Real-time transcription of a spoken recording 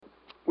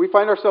We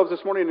find ourselves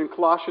this morning in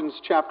Colossians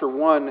chapter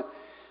 1.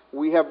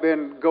 We have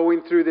been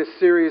going through this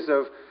series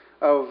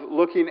of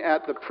looking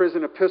at the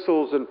prison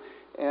epistles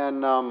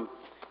and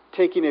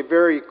taking a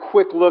very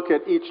quick look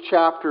at each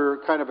chapter,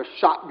 kind of a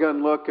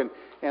shotgun look,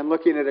 and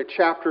looking at a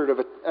chapter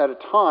at a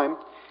time.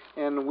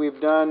 And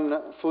we've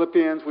done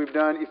Philippians, we've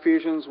done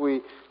Ephesians, we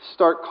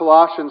start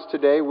Colossians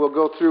today. We'll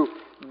go through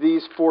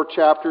these 4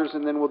 chapters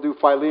and then we'll do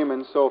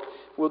Philemon. So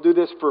we'll do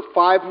this for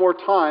 5 more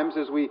times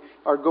as we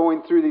are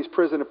going through these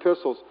prison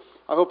epistles.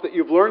 I hope that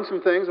you've learned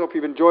some things. I hope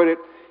you've enjoyed it.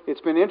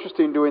 It's been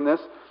interesting doing this.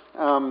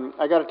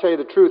 I got to tell you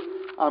the truth.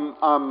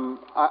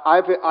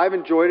 I've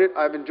enjoyed it.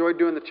 I've enjoyed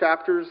doing the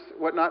chapters,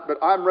 whatnot. But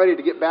I'm ready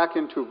to get back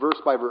into verse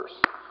by verse.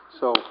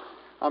 So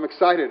I'm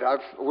excited.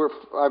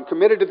 I'm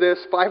committed to this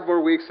 5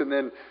 more weeks, and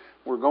then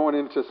we're going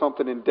into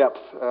something in depth.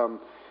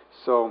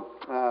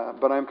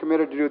 But I'm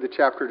committed to do the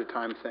chapter at a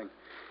time thing.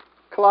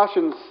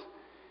 Colossians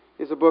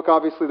is a book,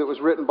 obviously, that was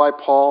written by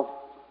Paul.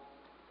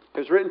 It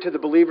was written to the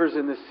believers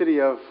in the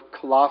city of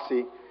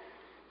Colossae.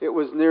 It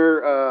was near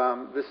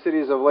the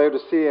cities of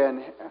Laodicea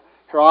and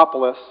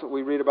Hierapolis.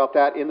 We read about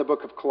that in the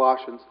book of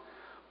Colossians.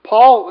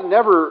 Paul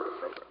never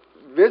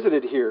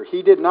visited here.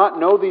 He did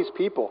not know these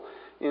people.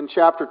 In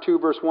chapter 2,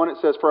 verse 1, it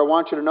says, "For I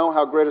want you to know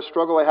how great a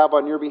struggle I have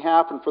on your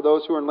behalf and for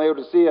those who are in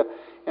Laodicea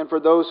and for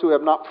those who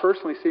have not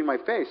personally seen my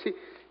face."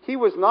 He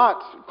was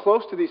not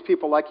close to these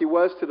people like he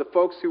was to the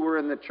folks who were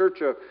in the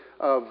church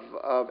of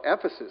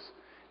Ephesus.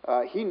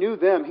 He knew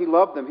them. He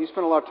loved them. He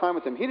spent a lot of time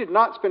with them. He did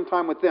not spend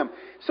time with them.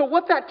 So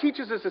what that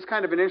teaches us is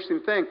kind of an interesting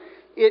thing.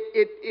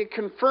 It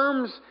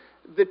confirms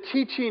the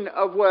teaching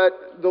of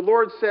what the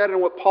Lord said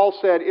and what Paul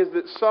said, is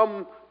that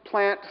some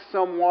plant,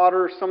 some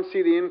water, some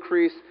see the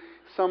increase,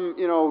 some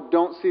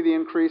don't see the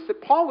increase.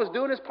 That Paul was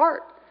doing his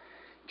part.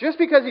 Just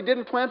because he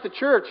didn't plant the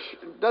church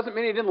doesn't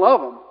mean he didn't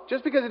love them.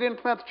 Just because he didn't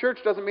plant the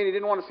church doesn't mean he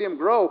didn't want to see them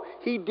grow.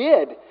 He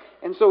did.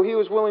 And so he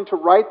was willing to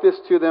write this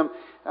to them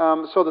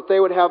so that they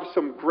would have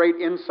some great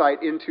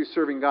insight into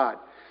serving God.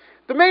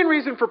 The main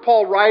reason for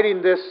Paul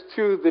writing this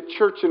to the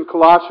church in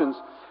Colossians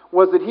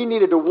was that he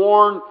needed to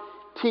warn,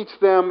 teach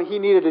them. He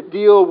needed to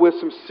deal with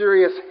some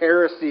serious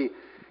heresy,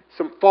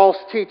 some false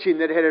teaching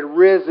that had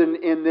arisen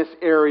in this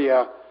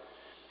area.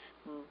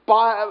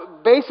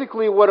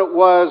 Basically what it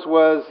was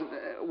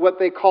what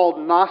they called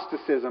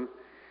Gnosticism,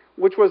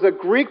 which was a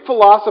Greek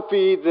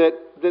philosophy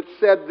that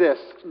said this: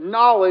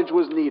 knowledge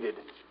was needed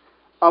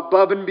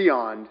above and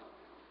beyond,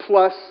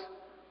 plus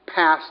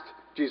past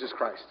Jesus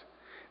Christ.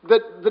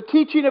 The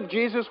teaching of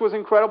Jesus was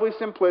incredibly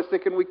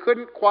simplistic, and we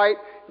couldn't quite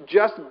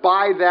just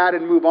buy that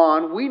and move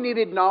on. We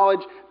needed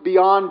knowledge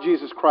beyond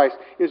Jesus Christ,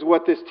 is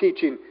what this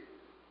teaching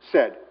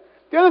said.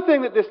 The other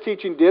thing that this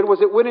teaching did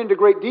was it went into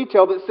great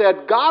detail that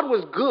said God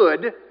was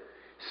good,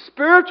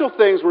 spiritual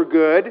things were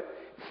good,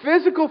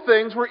 physical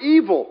things were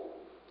evil.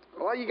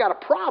 Well, you got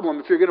a problem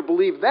if you're going to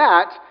believe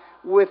that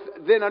with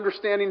then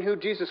understanding who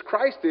Jesus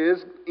Christ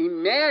is,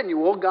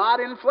 Emmanuel, God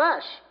in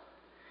flesh.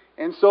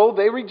 And so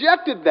they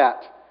rejected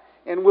that.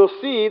 And we'll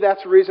see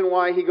that's the reason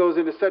why he goes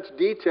into such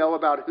detail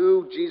about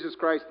who Jesus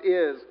Christ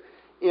is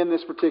in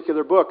this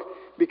particular book.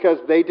 Because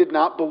they did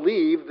not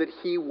believe that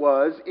he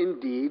was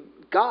indeed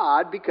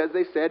God, because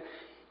they said,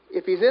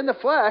 if he's in the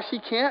flesh, he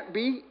can't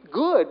be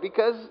good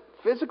because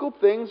physical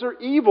things are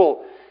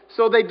evil.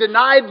 So they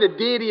denied the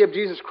deity of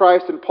Jesus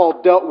Christ, and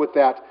Paul dealt with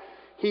that.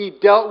 He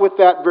dealt with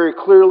that very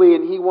clearly,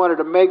 and he wanted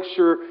to make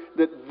sure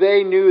that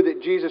they knew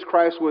that Jesus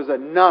Christ was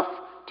enough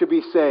to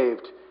be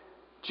saved.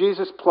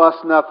 Jesus plus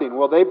nothing.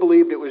 Well, they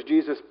believed it was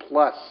Jesus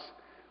plus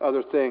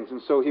other things,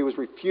 and so he was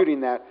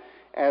refuting that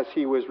as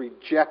he was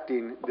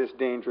rejecting this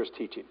dangerous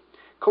teaching.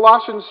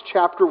 Colossians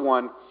chapter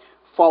 1.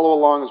 Follow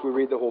along as we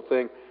read the whole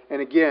thing.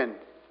 And again,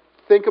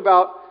 think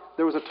about,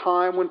 there was a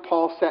time when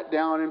Paul sat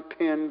down and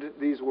penned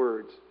these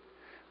words.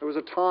 There was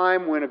a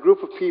time when a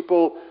group of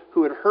people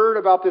who had heard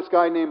about this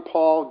guy named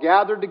Paul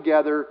gathered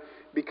together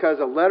because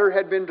a letter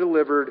had been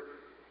delivered,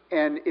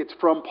 and it's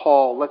from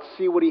Paul. Let's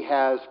see what he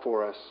has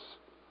for us.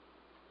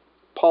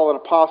 Paul, an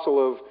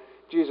apostle of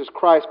Jesus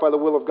Christ by the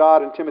will of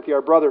God, and Timothy,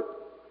 our brother,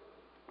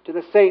 to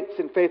the saints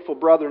and faithful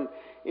brethren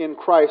in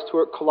Christ who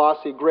are at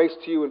Colossae, grace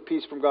to you and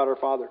peace from God our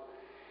Father.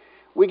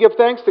 We give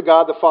thanks to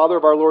God, the Father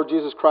of our Lord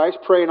Jesus Christ,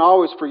 praying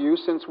always for you,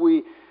 since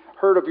we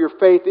heard of your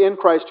faith in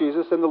Christ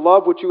Jesus and the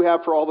love which you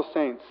have for all the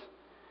saints,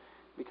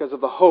 because of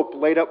the hope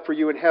laid up for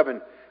you in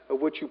heaven, of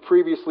which you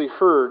previously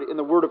heard in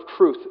the word of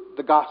truth,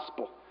 the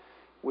gospel,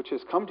 which has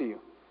come to you.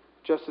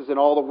 Just as in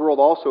all the world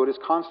also it is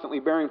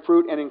constantly bearing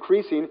fruit and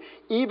increasing,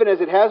 even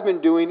as it has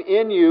been doing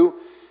in you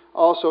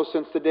also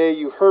since the day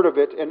you heard of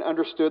it and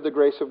understood the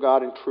grace of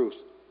God in truth.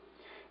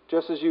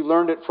 Just as you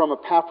learned it from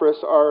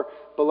Epaphras, our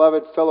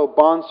beloved fellow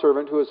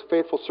bondservant, who is a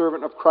faithful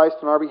servant of Christ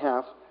on our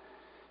behalf.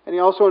 And he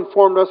also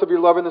informed us of your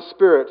love in the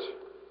Spirit,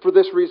 for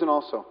this reason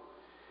also.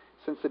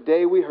 Since the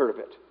day we heard of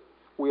it,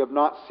 we have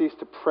not ceased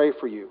to pray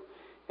for you,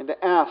 and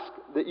to ask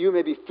that you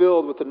may be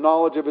filled with the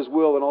knowledge of his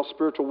will and all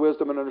spiritual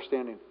wisdom and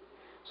understanding,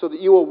 so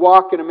that you will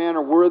walk in a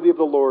manner worthy of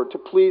the Lord, to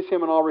please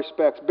him in all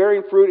respects,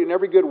 bearing fruit in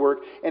every good work,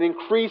 and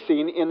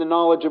increasing in the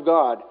knowledge of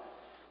God,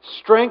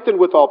 strengthened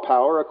with all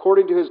power,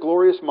 according to His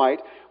glorious might,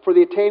 for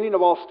the attaining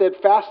of all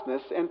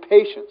steadfastness and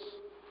patience,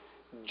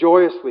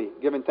 joyously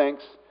giving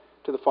thanks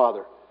to the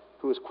Father,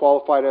 who has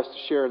qualified us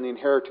to share in the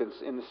inheritance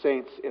in the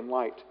saints in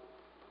light.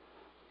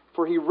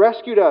 For He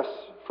rescued us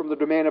from the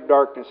domain of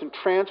darkness and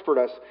transferred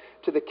us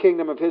to the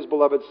kingdom of His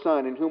beloved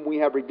Son, in whom we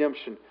have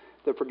redemption,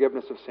 the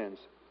forgiveness of sins.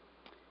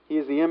 He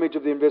is the image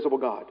of the invisible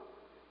God,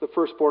 the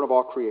firstborn of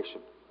all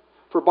creation.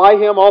 For by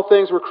Him all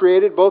things were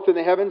created, both in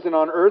the heavens and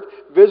on earth,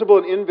 visible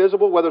and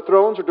invisible, whether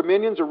thrones or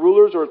dominions or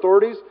rulers or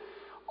authorities.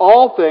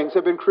 All things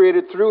have been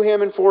created through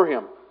Him and for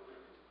Him.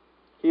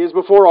 He is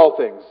before all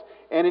things,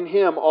 and in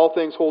Him all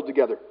things hold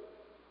together.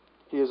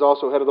 He is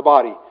also head of the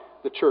body,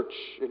 the church,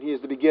 and He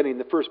is the beginning,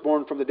 the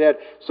firstborn from the dead,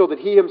 so that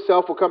He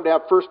Himself will come to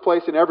have first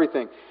place in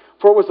everything.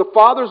 For it was the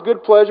Father's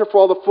good pleasure for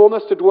all the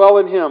fullness to dwell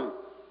in Him,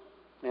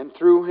 and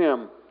through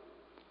Him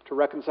to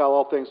reconcile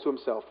all things to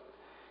Himself,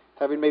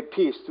 having made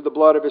peace through the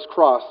blood of His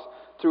cross.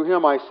 Through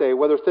Him, I say,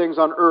 whether things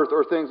on earth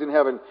or things in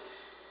heaven.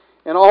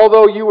 And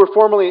although you were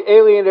formerly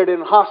alienated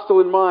and hostile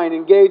in mind,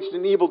 engaged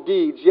in evil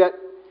deeds, yet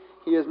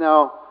He has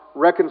now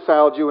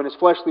reconciled you in His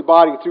fleshly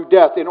body through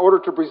death, in order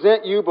to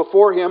present you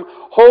before Him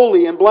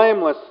holy and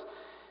blameless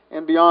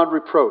and beyond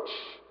reproach,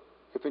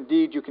 if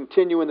indeed you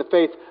continue in the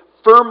faith,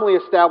 firmly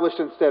established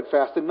and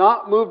steadfast, and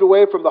not moved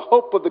away from the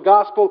hope of the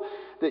gospel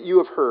that you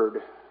have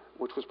heard,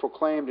 which was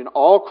proclaimed in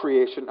all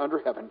creation under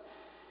heaven,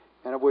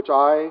 and of which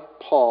I,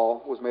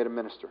 Paul, was made a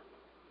minister.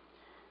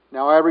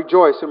 Now I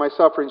rejoice in my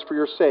sufferings for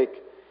your sake,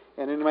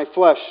 and in my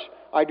flesh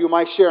I do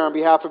my share on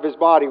behalf of His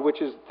body,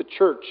 which is the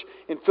church,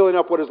 in filling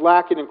up what is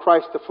lacking in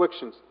Christ's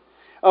afflictions.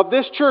 Of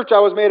this church I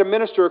was made a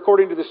minister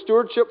according to the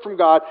stewardship from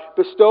God,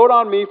 bestowed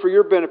on me for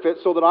your benefit,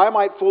 so that I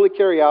might fully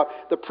carry out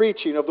the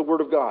preaching of the Word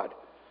of God.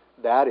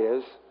 That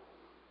is,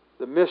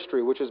 the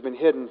mystery which has been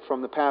hidden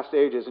from the past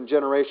ages and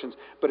generations,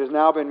 but has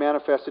now been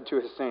manifested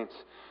to His saints,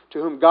 to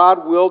whom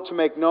God willed to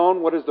make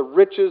known what is the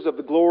riches of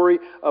the glory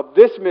of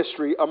this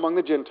mystery among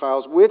the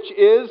Gentiles, which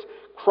is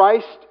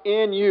Christ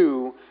in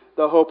you,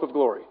 the hope of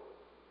glory.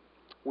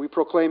 We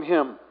proclaim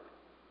Him,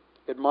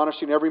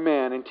 admonishing every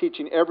man and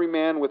teaching every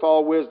man with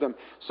all wisdom,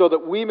 so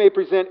that we may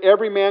present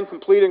every man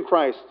complete in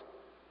Christ.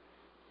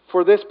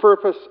 For this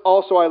purpose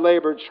also I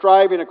labored,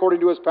 striving according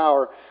to His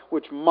power,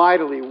 which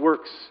mightily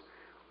works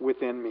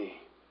within me.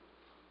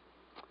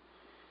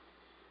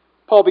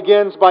 Paul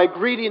begins by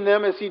greeting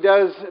them as he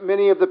does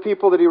many of the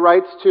people that he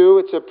writes to.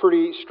 It's a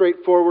pretty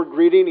straightforward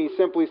greeting. He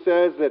simply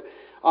says that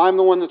I'm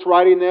the one that's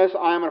writing this.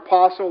 I am an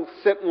apostle,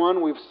 sent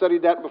one. We've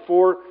studied that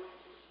before.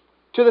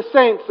 To the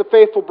saints, the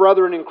faithful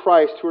brethren in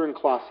Christ who are in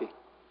Colossae,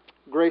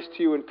 grace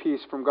to you and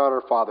peace from God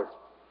our Father.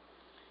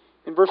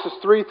 In verses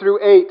 3 through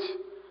 8,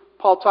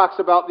 Paul talks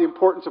about the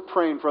importance of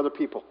praying for other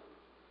people.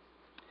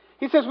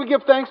 He says, we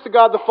give thanks to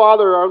God the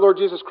Father, our Lord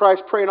Jesus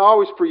Christ, praying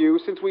always for you,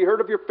 since we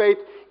heard of your faith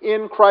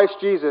in Christ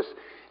Jesus.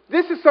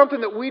 This is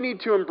something that we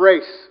need to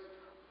embrace.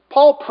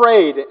 Paul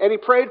prayed, and he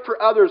prayed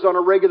for others on a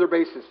regular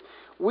basis.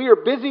 We are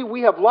busy.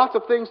 We have lots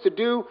of things to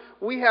do.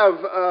 We have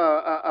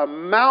a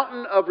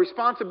mountain of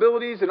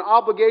responsibilities and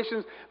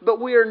obligations, but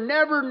we are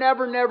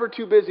never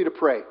too busy to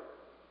pray.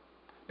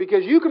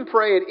 Because you can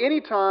pray at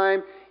any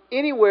time,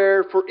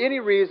 anywhere, for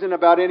any reason,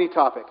 about any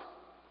topic.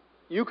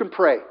 You can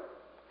pray.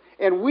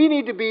 And we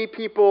need to be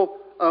people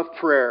of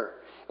prayer.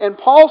 And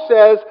Paul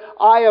says,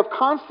 I have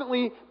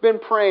constantly been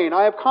praying.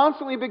 I have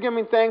constantly been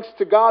giving thanks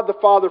to God the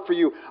Father for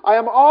you. I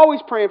am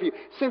always praying for you.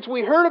 Since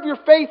we heard of your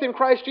faith in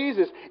Christ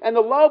Jesus and the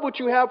love which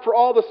you have for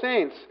all the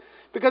saints,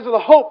 because of the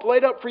hope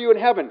laid up for you in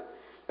heaven,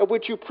 of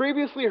which you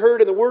previously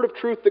heard in the word of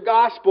truth, the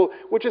gospel,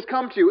 which has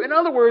come to you. In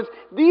other words,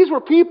 these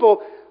were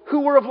people who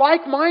were of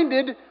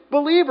like-minded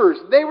believers.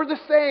 They were the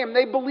same.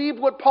 They believed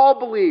what Paul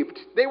believed.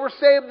 They were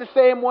saved the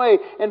same way.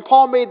 And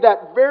Paul made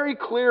that very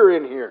clear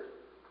in here.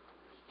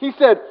 He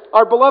said,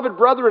 our beloved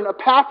brethren,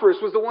 Epaphras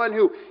was the one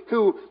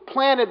who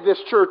planted this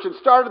church and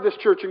started this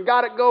church and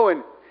got it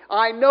going.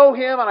 I know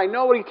him and I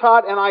know what he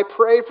taught, and I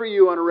pray for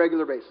you on a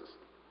regular basis.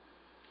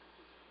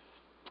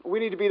 We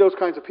need to be those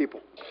kinds of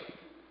people.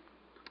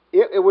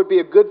 It would be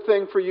a good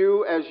thing for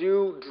you as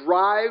you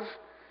drive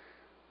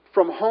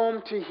from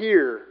home to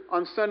here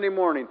on Sunday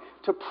morning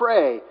to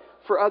pray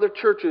for other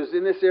churches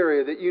in this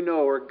area that you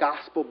know are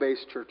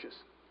gospel-based churches.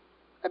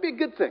 That'd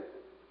be a good thing.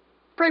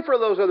 Pray for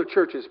those other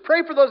churches.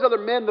 Pray for those other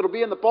men that will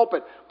be in the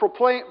pulpit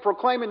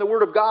proclaiming the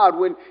Word of God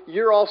when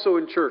you're also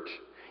in church.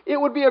 It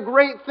would be a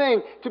great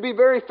thing to be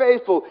very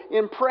faithful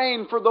in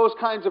praying for those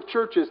kinds of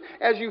churches.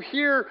 As you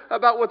hear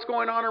about what's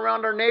going on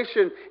around our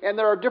nation, and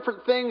there are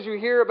different things you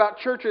hear about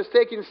churches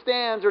taking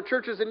stands or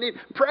churches in need,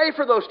 pray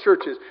for those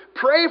churches.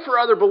 Pray for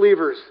other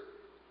believers.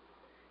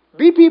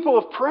 Be people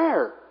of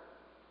prayer.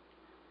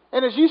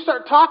 And as you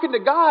start talking to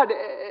God,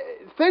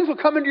 things will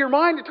come into your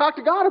mind to talk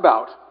to God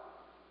about.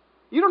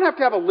 You don't have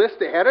to have a list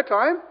ahead of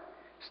time.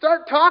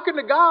 Start talking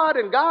to God,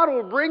 and God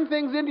will bring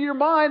things into your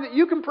mind that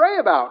you can pray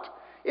about.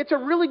 It's a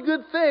really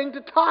good thing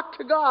to talk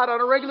to God on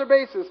a regular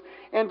basis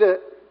and to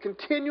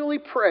continually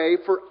pray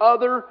for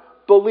other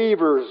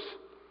believers.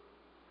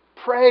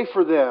 Pray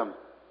for them.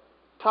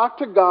 Talk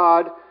to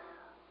God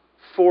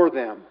for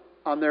them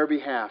on their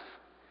behalf.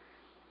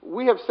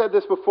 We have said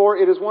this before.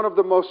 It is one of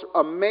the most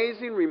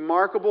amazing,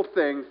 remarkable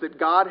things that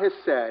God has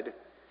said.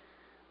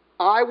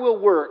 I will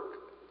work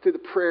through the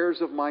prayers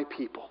of my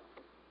people.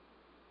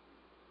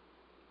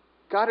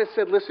 God has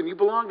said, listen, you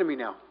belong to me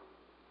now.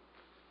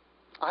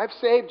 I've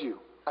saved you.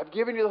 I've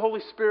given you the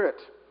Holy Spirit.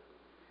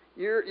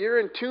 You're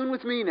in tune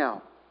with me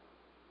now.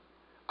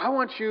 I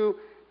want you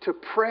to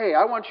pray.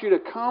 I want you to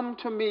come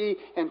to me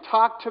and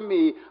talk to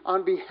me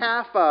on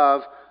behalf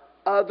of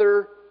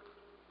other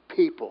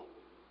people.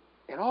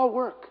 And all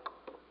work.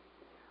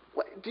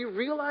 Do you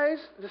realize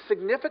the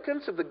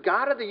significance of the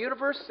God of the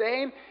universe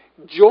saying,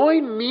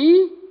 join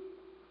me?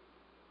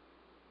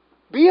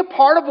 Be a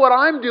part of what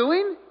I'm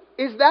doing?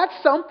 Is that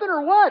something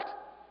or what?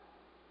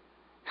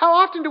 How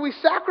often do we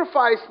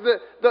sacrifice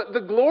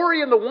the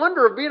glory and the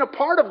wonder of being a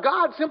part of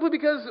God simply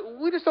because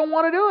we just don't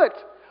want to do it?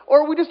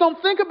 Or we just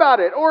don't think about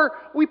it? Or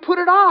we put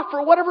it off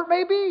or whatever it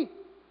may be?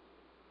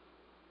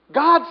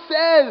 God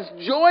says,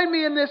 join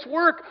me in this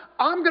work.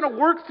 I'm going to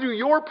work through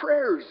your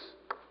prayers.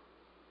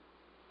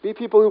 Be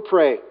people who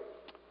pray.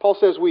 Paul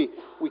says we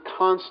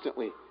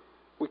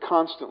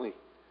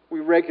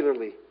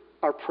regularly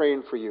are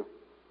praying for you.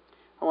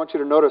 I want you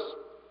to notice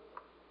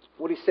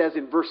what he says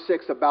in verse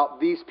 6 about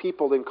these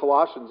people in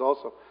Colossians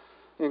also.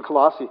 In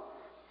Colossae.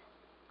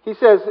 He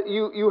says,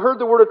 you heard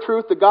the word of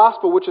truth, the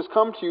gospel, which has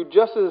come to you,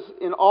 just as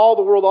in all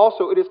the world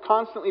also. It is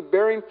constantly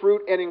bearing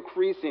fruit and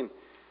increasing,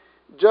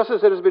 just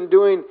as it has been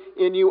doing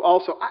in you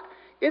also.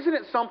 Isn't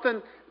it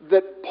something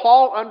that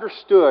Paul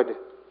understood?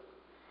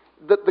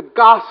 That the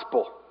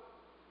gospel,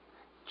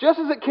 just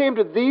as it came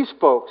to these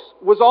folks,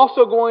 was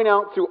also going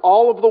out through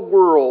all of the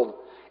world,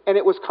 and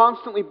it was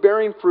constantly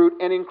bearing fruit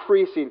and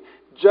increasing,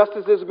 just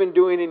as it has been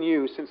doing in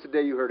you since the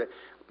day you heard it.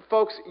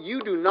 Folks,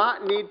 you do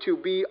not need to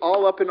be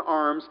all up in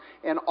arms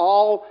and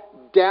all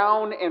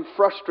down and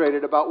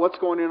frustrated about what's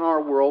going on in our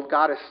world.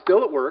 God is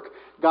still at work.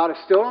 God is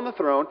still on the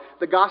throne.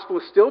 The gospel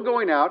is still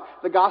going out.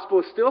 The gospel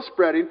is still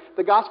spreading.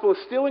 The gospel is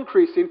still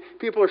increasing.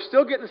 People are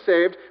still getting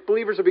saved.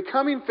 Believers are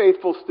becoming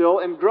faithful still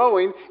and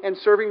growing and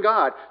serving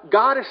God.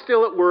 God is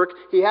still at work.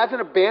 He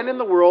hasn't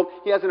abandoned the world.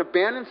 He hasn't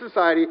abandoned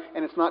society,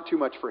 and it's not too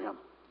much for Him.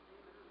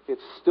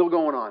 It's still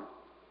going on.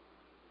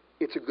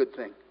 It's a good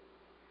thing.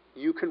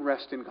 You can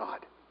rest in God.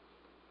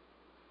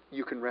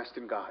 You can rest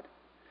in God.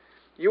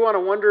 You want to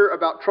wonder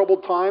about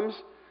troubled times?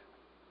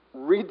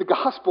 Read the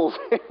Gospels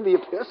and the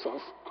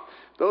epistles.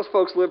 Those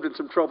folks lived in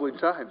some troubling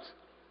times.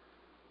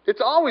 It's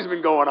always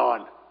been going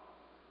on.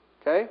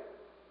 Okay?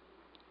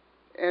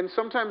 And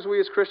sometimes we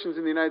as Christians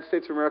in the United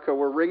States of America,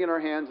 we're wringing our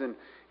hands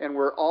and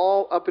we're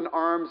all up in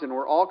arms and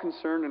we're all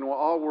concerned and we're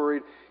all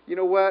worried. You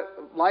know what?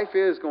 Life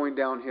is going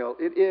downhill.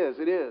 It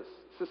is.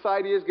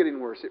 Society is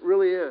getting worse. It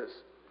really is.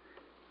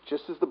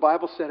 Just as the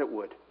Bible said it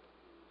would.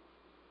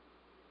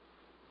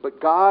 But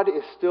God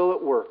is still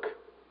at work.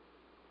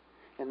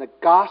 And the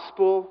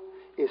gospel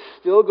is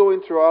still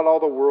going throughout all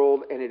the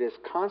world, and it is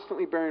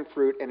constantly bearing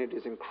fruit, and it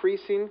is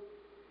increasing,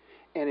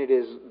 and it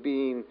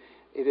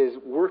is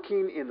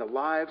working in the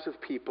lives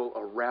of people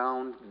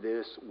around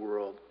this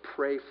world.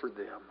 Pray for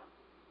them.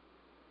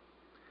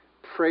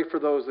 Pray for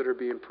those that are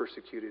being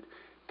persecuted.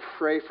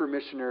 Pray for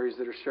missionaries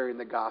that are sharing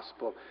the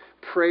gospel.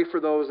 Pray for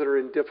those that are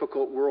in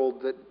difficult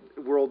worlds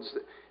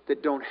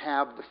that don't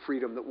have the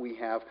freedom that we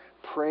have.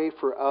 Pray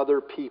for other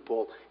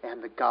people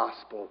and the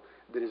gospel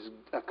that is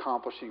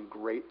accomplishing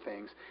great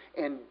things.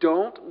 And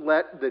don't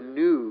let the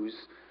news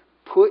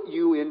put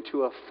you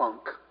into a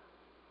funk.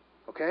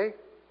 Okay?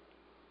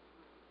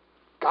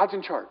 God's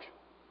in charge.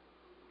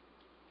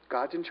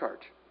 God's in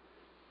charge.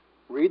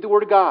 Read the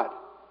Word of God.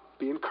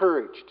 Be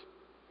encouraged.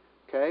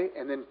 Okay?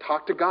 And then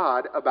talk to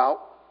God about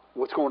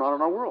what's going on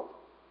in our world.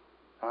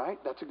 All right?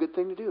 That's a good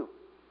thing to do.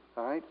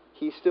 All right?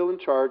 He's still in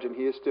charge and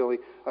He is still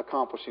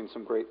accomplishing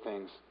some great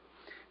things.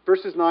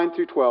 Verses 9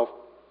 through 12.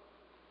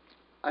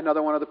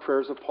 Another one of the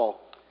prayers of Paul.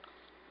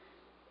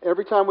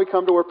 Every time we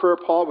come to our prayer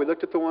of Paul, we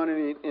looked at the one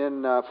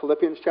in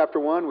Philippians chapter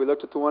 1. We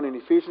looked at the one in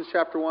Ephesians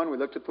chapter 1. We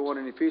looked at the one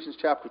in Ephesians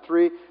chapter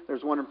 3.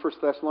 There's one in 1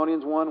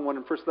 Thessalonians 1, one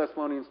in 1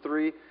 Thessalonians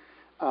 3.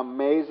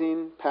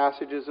 Amazing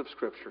passages of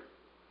Scripture.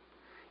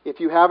 If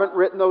you haven't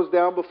written those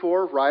down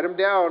before, write them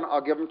down. I'll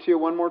give them to you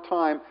one more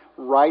time.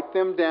 Write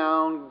them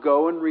down.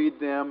 Go and read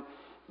them.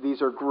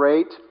 These are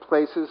great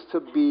places to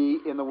be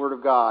in the Word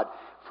of God.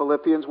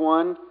 Philippians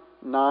 1,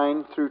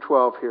 9 through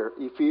 12 here.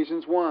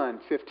 Ephesians 1,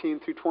 15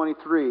 through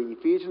 23.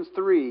 Ephesians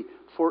 3,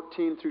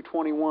 14 through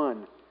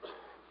 21.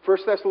 1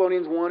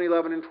 Thessalonians 1,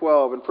 11 and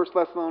 12. And 1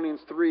 Thessalonians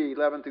 3,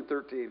 11 through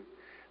 13.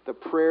 The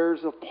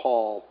prayers of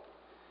Paul.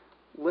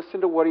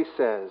 Listen to what he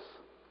says.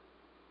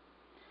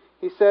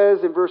 He says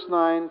in verse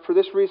 9, "For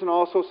this reason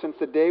also, since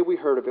the day we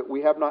heard of it,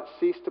 we have not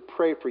ceased to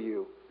pray for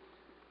you."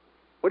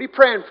 What are you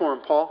praying for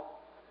them, Paul?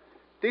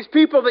 These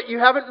people that you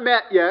haven't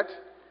met yet,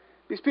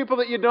 these people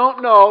that you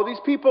don't know, these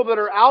people that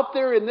are out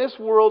there in this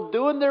world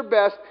doing their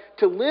best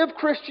to live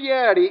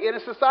Christianity in a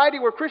society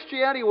where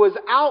Christianity was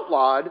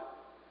outlawed.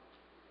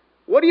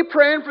 What are you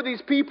praying for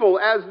these people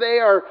as they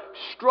are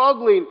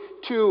struggling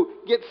to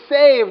get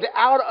saved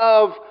out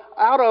of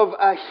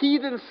a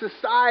heathen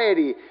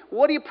society?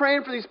 What are you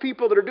praying for these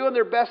people that are doing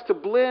their best to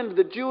blend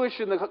the Jewish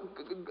and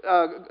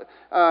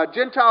the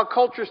Gentile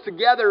cultures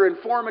together and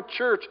form a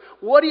church?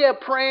 What are you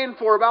praying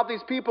for about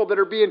these people that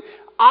are being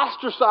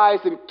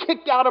ostracized and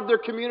kicked out of their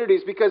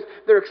communities because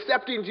they're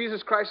accepting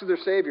Jesus Christ as their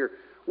Savior?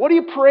 What are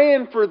you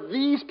praying for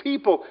these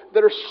people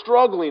that are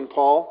struggling,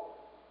 Paul?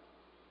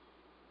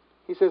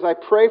 He says, I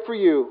pray for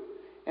you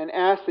and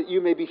ask that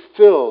you may be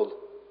filled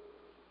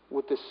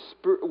with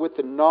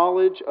the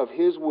knowledge of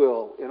His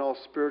will in all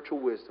spiritual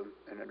wisdom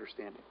and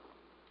understanding.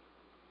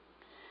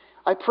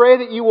 I pray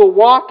that you will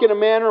walk in a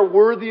manner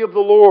worthy of the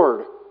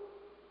Lord.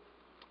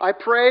 I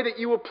pray that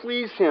you will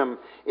please Him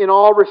in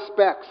all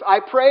respects. I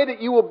pray that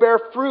you will bear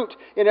fruit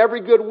in every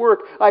good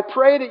work. I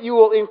pray that you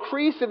will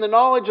increase in the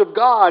knowledge of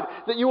God,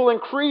 that you will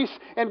increase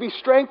and be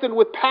strengthened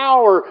with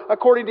power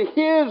according to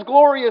His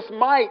glorious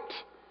might.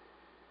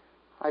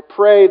 I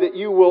pray that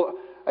you will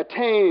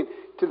attain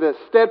to the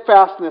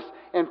steadfastness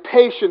and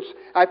patience.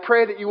 I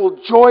pray that you will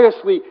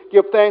joyously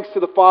give thanks to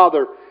the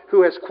Father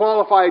who has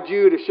qualified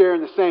you to share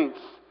in the saints,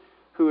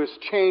 who has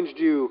changed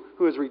you,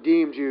 who has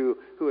redeemed you,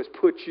 who has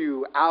put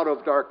you out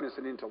of darkness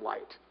and into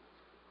light.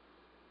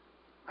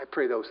 I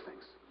pray those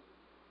things.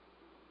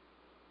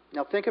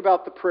 Now think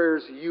about the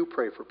prayers you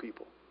pray for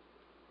people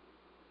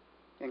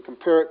and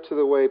compare it to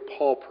the way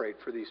Paul prayed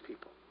for these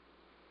people.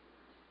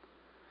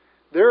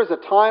 There is a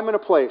time and a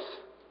place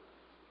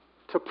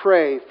to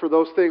pray for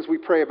those things we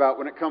pray about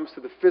when it comes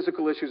to the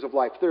physical issues of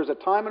life. There's a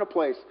time and a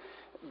place.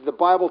 The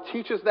Bible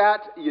teaches that.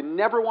 You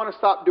never want to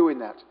stop doing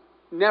that.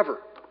 Never.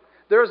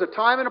 There is a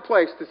time and a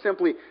place to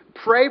simply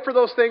pray for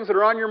those things that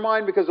are on your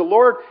mind because the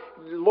Lord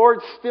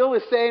still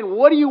is saying,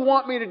 what do you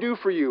want me to do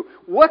for you?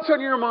 What's on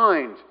your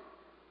mind?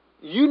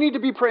 You need to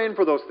be praying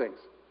for those things.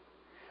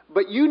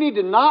 But you need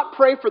to not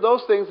pray for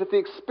those things at the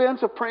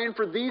expense of praying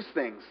for these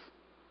things.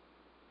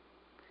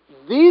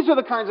 These are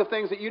the kinds of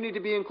things that you need to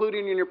be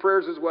including in your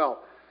prayers as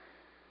well.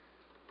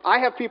 I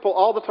have people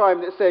all the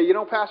time that say,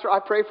 Pastor, I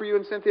pray for you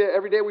and Cynthia.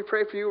 Every day we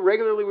pray for you.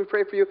 Regularly we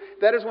pray for you.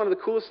 That is one of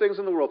the coolest things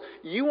in the world.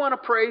 You want to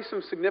pray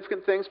some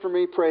significant things for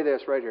me? Pray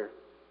this right here.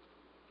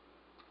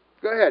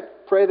 Go ahead.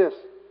 Pray this.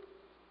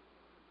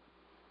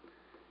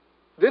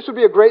 This would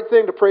be a great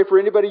thing to pray for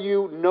anybody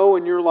you know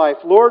in your life.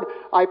 Lord,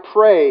 I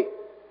pray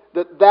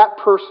that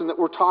person that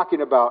we're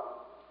talking about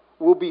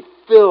will be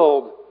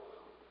filled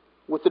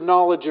with the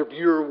knowledge of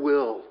your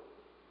will.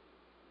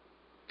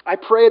 I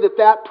pray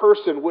that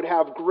person would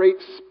have great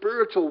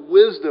spiritual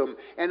wisdom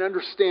and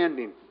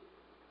understanding.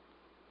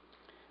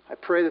 I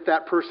pray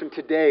that person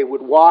today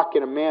would walk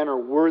in a manner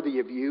worthy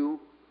of you.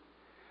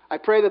 I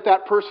pray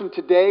that person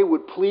today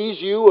would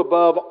please you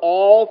above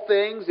all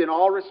things in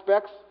all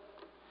respects.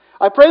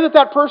 I pray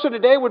that person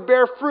today would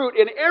bear fruit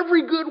in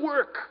every good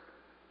work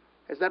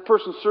as that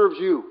person serves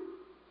you.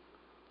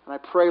 And I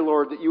pray,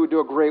 Lord, that you would do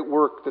a great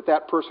work,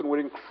 that person would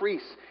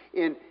increase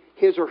in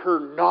his or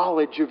her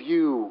knowledge of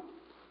you.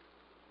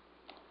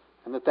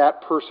 And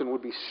that person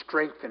would be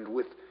strengthened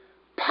with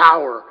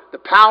power, the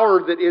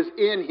power that is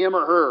in him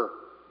or her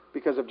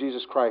because of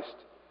Jesus Christ.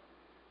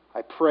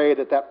 I pray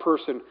that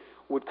person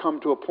would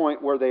come to a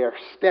point where they are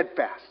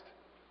steadfast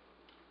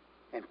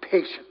and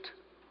patient,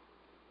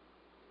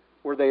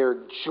 where they are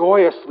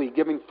joyously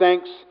giving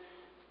thanks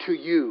to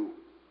you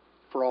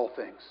for all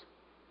things.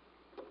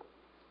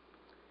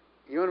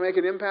 You want to make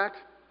an impact?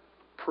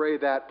 Pray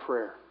that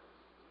prayer.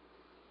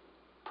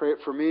 Pray it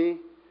for me.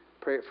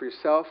 Pray it for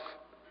yourself.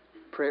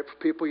 Pray it for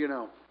people you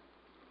know.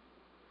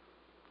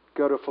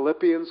 Go to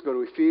Philippians, go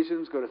to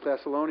Ephesians, go to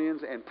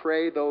Thessalonians, and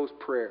pray those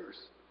prayers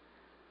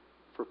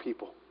for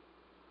people.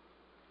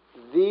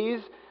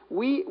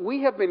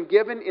 We have been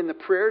given in the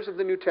prayers of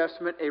the New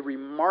Testament a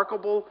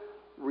remarkable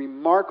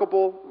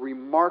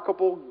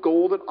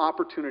golden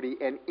opportunity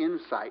and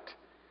insight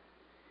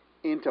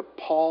into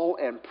Paul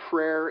and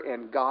prayer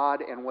and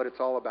God and what it's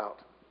all about.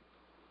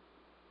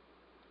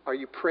 Are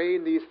you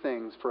praying these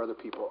things for other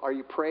people? Are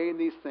you praying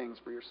these things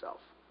for yourself?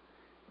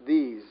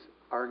 These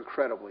are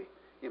incredibly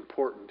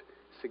important,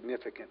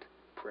 significant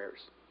prayers.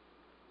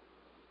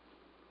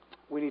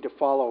 We need to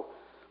follow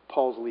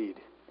Paul's lead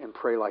and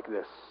pray like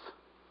this.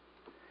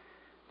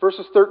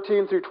 Verses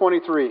 13 through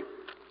 23.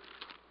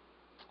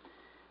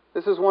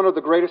 This is one of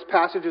the greatest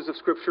passages of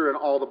Scripture in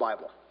all the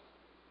Bible.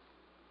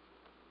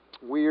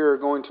 We are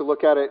going to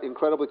look at it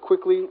incredibly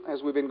quickly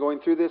as we've been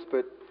going through this,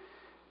 but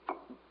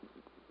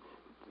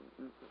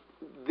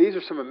these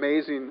are some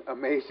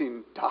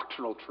amazing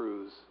doctrinal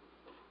truths.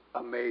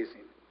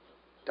 Amazing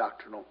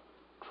doctrinal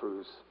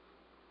truths.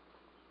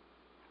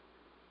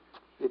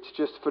 It's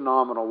just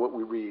phenomenal what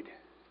we read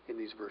in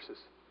these verses.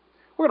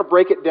 We're going to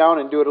break it down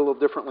and do it a little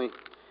differently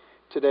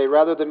today.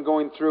 Rather than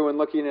going through and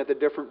looking at the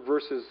different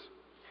verses,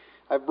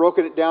 I've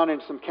broken it down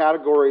into some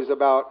categories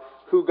about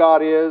who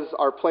God is,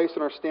 our place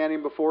and our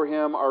standing before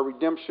Him, our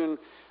redemption,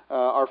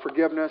 our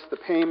forgiveness, the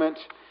payment,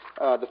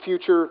 the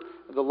future,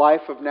 the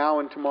life of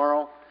now and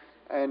tomorrow.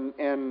 And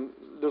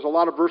there's a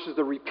lot of verses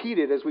that are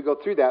repeated as we go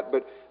through that,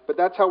 but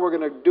that's how we're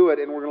going to do it.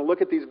 And we're going to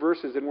look at these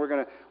verses, and we're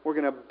going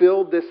to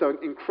build this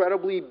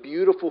incredibly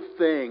beautiful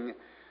thing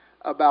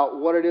about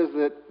what it is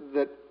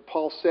that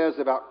Paul says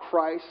about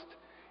Christ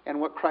and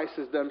what Christ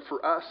has done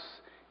for us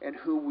and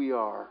who we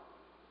are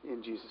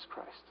in Jesus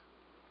Christ.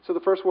 So the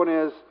first one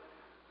is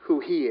who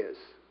He is.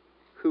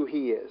 Who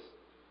He is.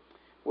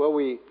 Well,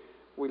 we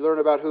learn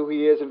about who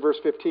He is in verse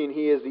 15.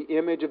 He is the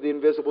image of the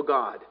invisible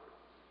God.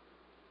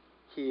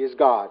 He is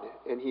God,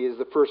 and He is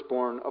the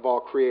firstborn of all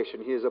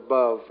creation. He is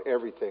above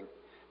everything.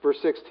 Verse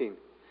 16.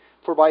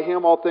 For by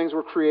Him all things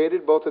were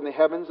created, both in the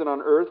heavens and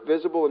on earth,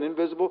 visible and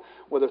invisible,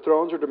 whether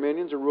thrones or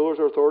dominions or rulers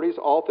or authorities.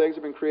 All things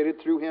have been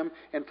created through Him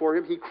and for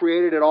Him. He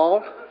created it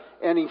all.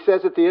 And He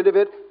says at the end of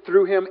it,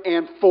 through Him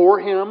and for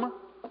Him.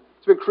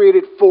 It's been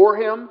created for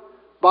Him,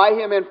 by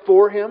Him and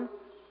for Him.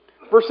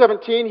 Verse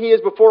 17, He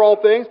is before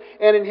all things,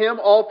 and in Him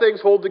all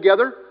things hold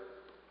together.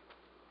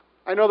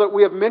 I know that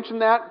we have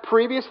mentioned that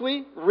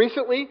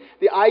recently,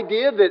 the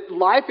idea that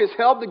life is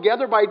held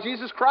together by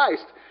Jesus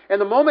Christ. And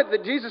the moment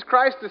that Jesus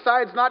Christ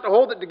decides not to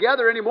hold it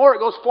together anymore, it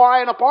goes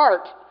flying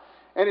apart.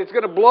 And it's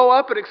going to blow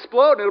up and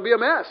explode, and it'll be a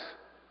mess.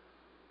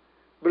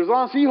 But as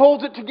long as He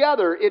holds it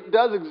together, it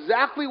does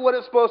exactly what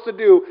it's supposed to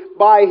do.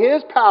 By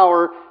His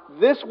power,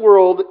 this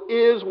world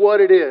is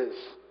what it is.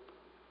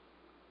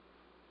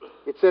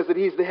 It says that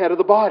He's the head of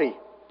the body,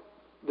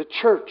 the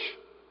church.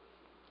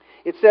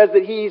 It says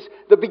that He's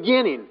the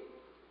beginning,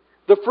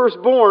 the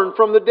firstborn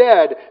from the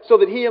dead, so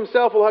that He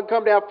Himself will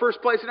come to have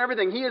first place in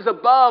everything. He is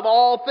above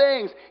all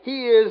things.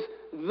 He is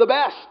the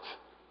best.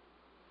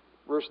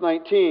 Verse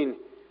 19,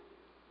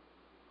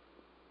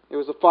 it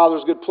was the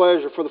Father's good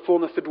pleasure for the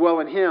fullness to dwell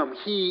in Him.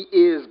 He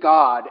is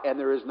God, and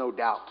there is no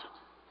doubt.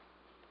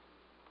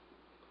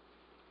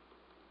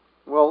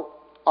 Well,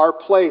 our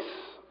place,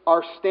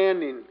 our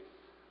standing,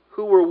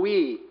 who were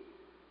we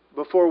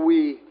before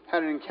we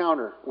had an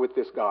encounter with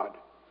this God?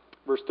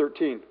 Verse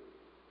 13.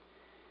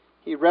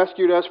 He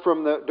rescued us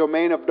from the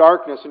domain of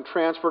darkness and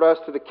transferred us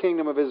to the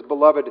kingdom of His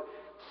beloved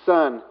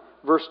Son.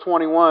 Verse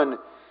 21.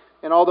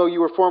 And although you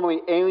were formerly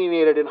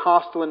alienated and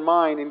hostile in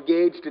mind,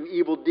 engaged in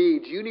evil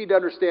deeds, you need to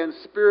understand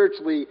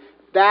spiritually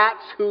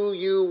that's who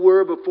you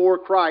were before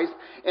Christ.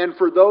 And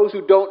for those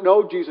who don't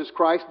know Jesus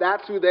Christ,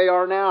 that's who they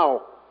are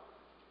now.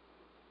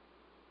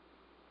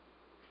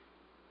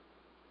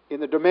 In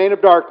the domain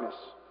of darkness,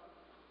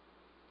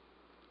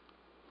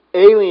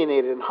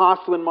 alienated and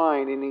hostile in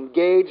mind and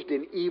engaged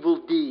in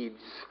evil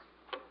deeds.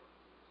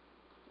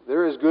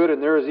 There is good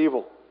and there is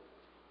evil.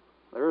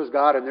 There is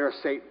God and there is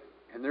Satan.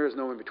 And there is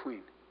no in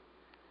between.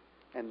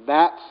 And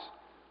that's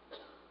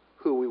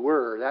who we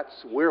were. That's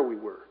where we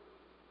were.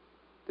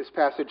 This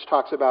passage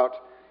talks about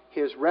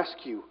His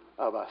rescue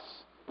of us.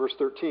 Verse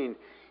 13.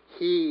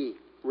 He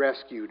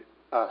rescued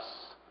us.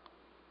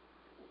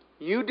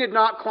 You did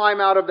not climb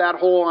out of that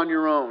hole on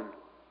your own.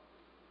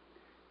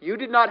 You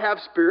did not have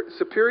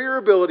superior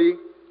ability.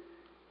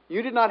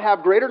 You did not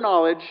have greater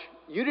knowledge.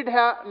 You did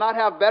not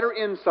have better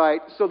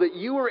insight so that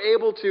you were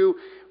able to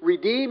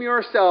redeem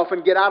yourself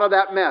and get out of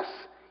that mess.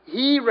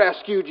 He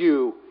rescued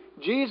you.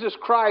 Jesus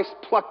Christ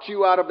plucked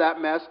you out of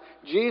that mess.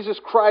 Jesus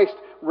Christ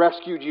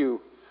rescued you.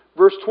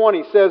 Verse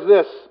 20 says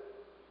this.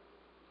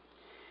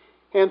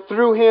 And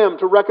through Him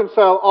to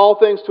reconcile all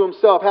things to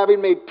Himself,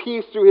 having made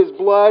peace through His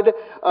blood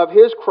of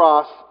His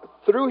cross.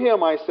 Through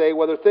Him, I say,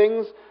 whether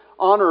things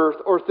on earth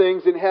or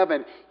things in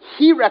heaven.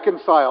 He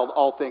reconciled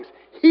all things.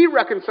 He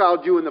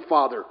reconciled you and the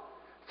Father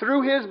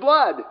through His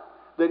blood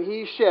that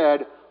He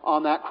shed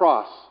on that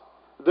cross.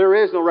 There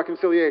is no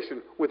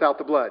reconciliation without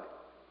the blood.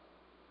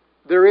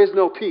 There is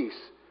no peace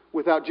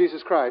without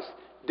Jesus Christ's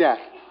death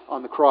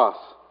on the cross.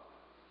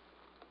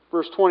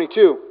 Verse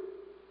 22.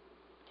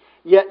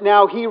 Yet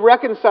now He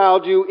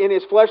reconciled you in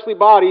His fleshly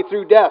body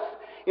through death,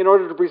 in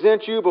order to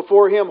present you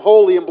before Him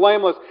holy and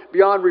blameless,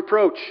 beyond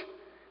reproach.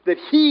 That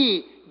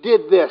He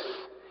did this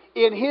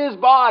in His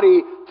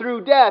body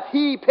through death.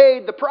 He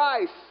paid the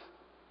price.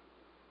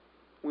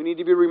 We need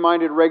to be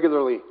reminded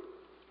regularly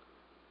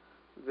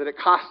that it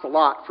costs a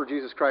lot for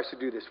Jesus Christ to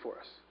do this for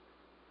us.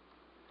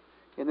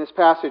 In this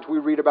passage, we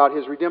read about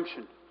His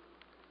redemption.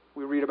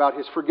 We read about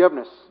His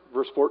forgiveness.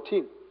 Verse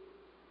 14.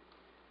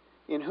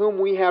 In whom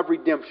we have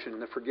redemption,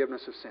 the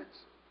forgiveness of sins.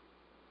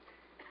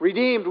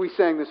 Redeemed, we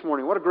sang this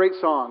morning. What a great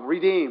song.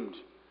 Redeemed.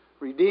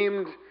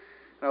 Redeemed,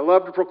 and I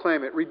love to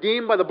proclaim it.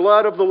 Redeemed by the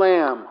blood of the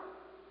Lamb.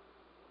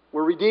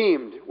 We're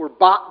redeemed. We're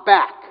bought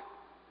back.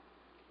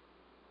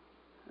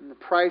 And the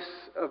price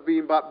of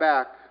being bought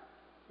back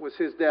was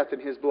His death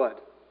and His blood.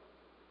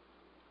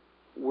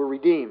 We're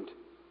redeemed.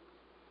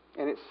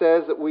 And it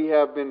says that we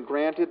have been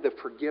granted the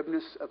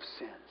forgiveness of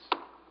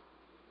sins.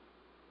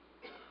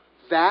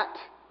 That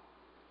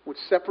which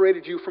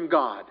separated you from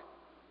God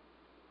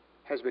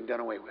has been done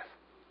away with.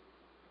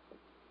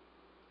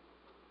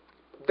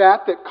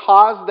 That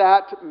caused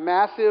that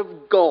massive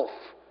gulf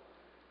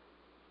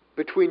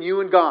between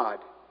you and God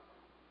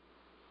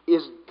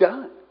is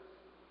done.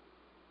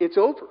 It's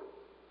over.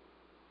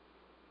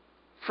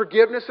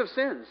 Forgiveness of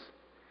sins.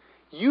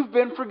 You've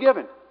been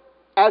forgiven.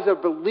 As a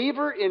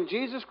believer in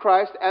Jesus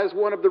Christ, as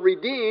one of the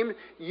redeemed,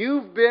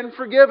 you've been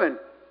forgiven.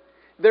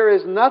 There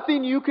is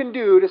nothing you can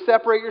do to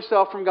separate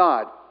yourself from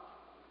God.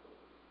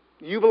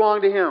 You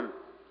belong to Him.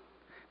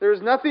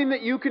 There's nothing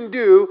that you can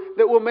do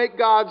that will make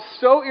God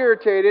so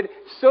irritated,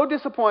 so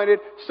disappointed,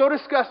 so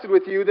disgusted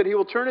with you that He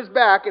will turn His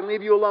back and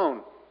leave you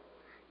alone.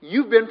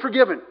 You've been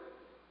forgiven.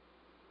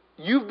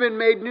 You've been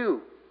made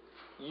new.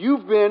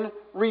 You've been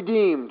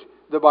redeemed,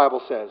 the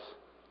Bible says.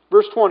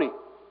 Verse 20.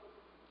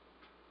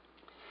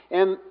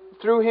 And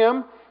through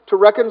Him to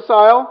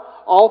reconcile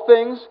all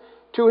things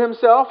to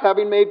Himself,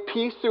 having made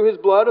peace through His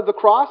blood of the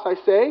cross, I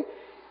say,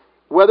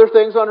 whether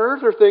things on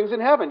earth or things in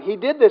heaven. He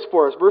did this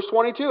for us. Verse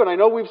 22, and I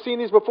know we've seen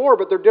these before,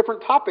 but they're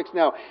different topics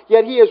now.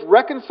 Yet He has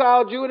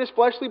reconciled you in His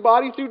fleshly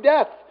body through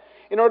death,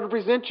 in order to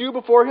present you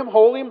before Him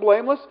holy and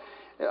blameless,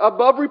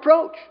 above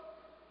reproach.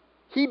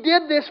 He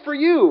did this for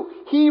you.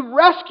 He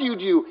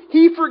rescued you.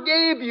 He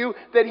forgave you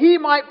that He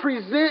might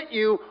present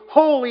you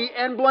holy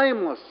and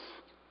blameless.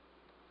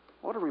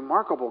 What a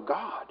remarkable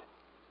God.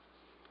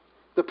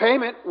 The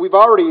payment, we've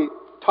already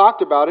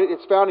talked about it.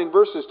 It's found in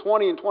verses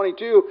 20 and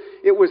 22.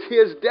 It was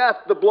His death,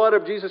 the blood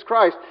of Jesus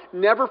Christ.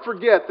 Never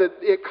forget that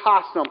it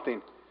cost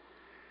something.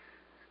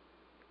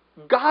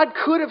 God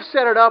could have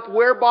set it up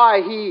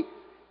whereby He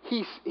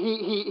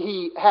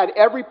had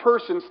every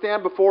person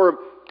stand before Him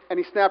and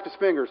He snapped His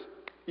fingers.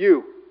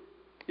 You.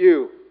 He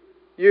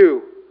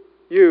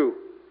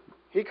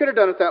could have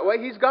done it that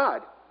way. He's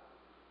God.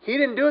 He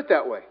didn't do it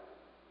that way.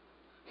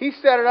 He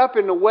set it up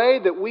in a way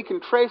that we can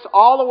trace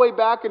all the way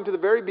back into the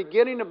very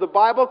beginning of the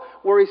Bible,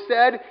 where He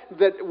said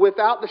that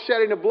without the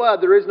shedding of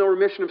blood, there is no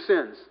remission of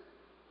sins.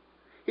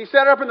 He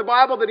set it up in the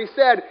Bible that He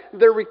said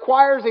there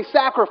requires a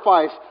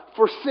sacrifice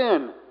for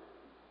sin.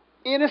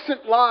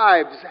 Innocent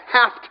lives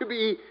have to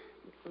be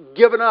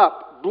given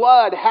up.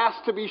 Blood has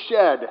to be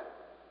shed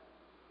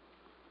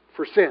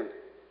for sin.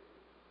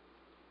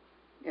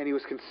 And He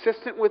was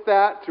consistent with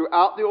that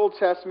throughout the Old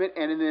Testament,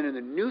 and then in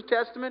the New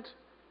Testament,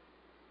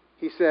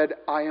 He said,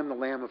 I am the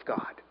Lamb of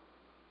God,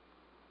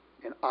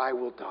 and I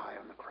will die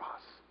on the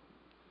cross.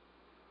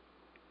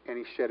 And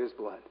He shed His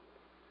blood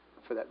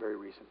for that very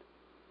reason.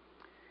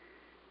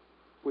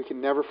 We can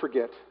never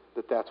forget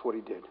that that's what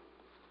He did.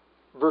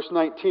 Verse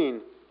 19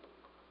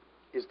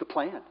 is the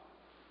plan.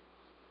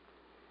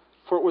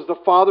 For it was the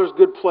Father's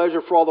good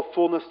pleasure for all the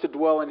fullness to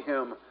dwell in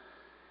Him.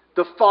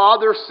 The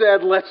Father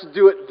said, let's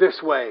do it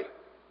this way.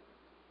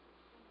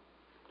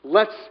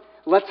 Let's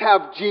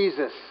have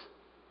Jesus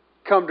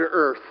come to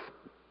earth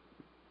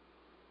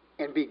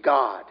and be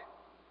God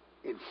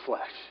in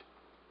flesh.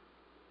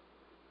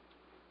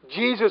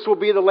 Jesus will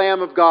be the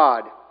Lamb of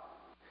God.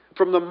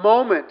 From the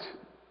moment,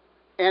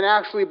 and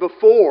actually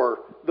before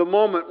the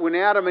moment when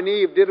Adam and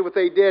Eve did what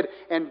they did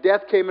and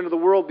death came into the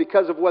world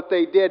because of what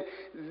they did,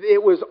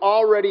 it was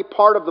already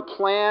part of the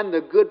plan,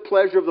 the good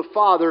pleasure of the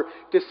Father,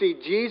 to see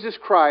Jesus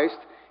Christ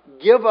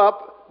give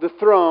up the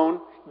throne,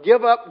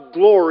 give up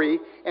glory,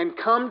 and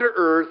come to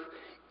earth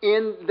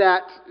in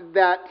that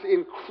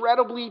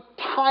incredibly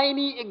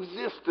tiny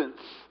existence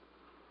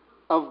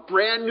of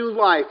brand new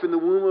life in the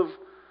womb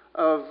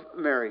of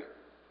Mary.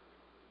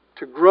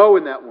 To grow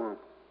in that womb.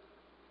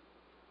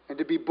 And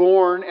to be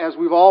born as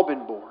we've all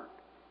been born.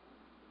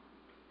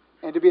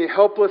 And to be a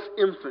helpless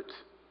infant.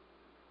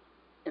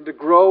 And to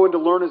grow and to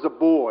learn as a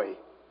boy.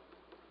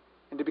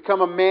 And to become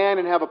a man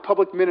and have a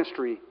public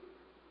ministry.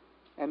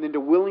 And then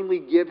to willingly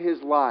give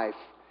His life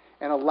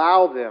and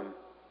allow them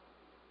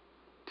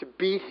to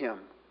beat Him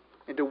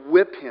and to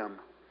whip Him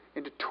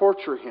and to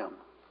torture Him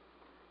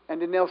and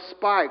to nail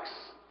spikes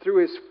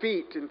through His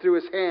feet and through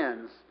His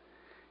hands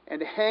and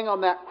to hang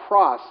on that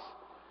cross,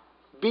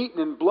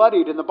 beaten and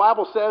bloodied. And the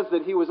Bible says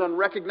that He was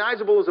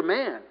unrecognizable as a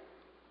man.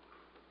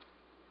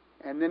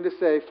 And then to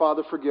say,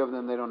 Father, forgive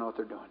them, they don't know what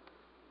they're doing.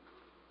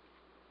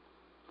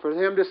 For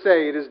Him to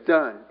say, it is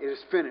done, it is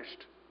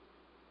finished.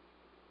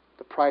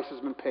 The price has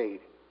been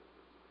paid.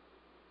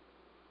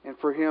 And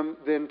for Him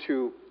then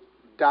to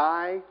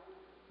die,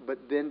 but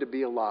then to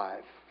be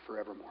alive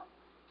forevermore.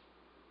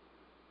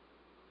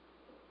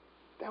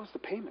 That was the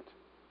payment.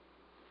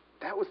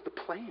 That was the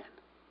plan.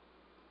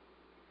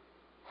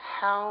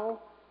 How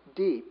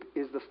deep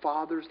is the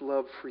Father's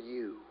love for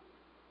you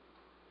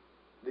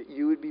that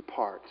you would be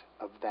part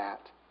of that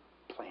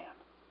plan?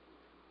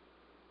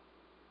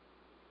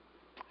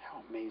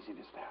 How amazing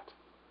is that?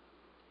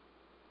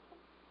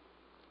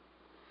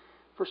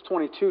 Verse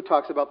 22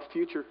 talks about the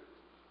future.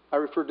 I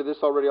referred to this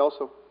already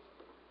also.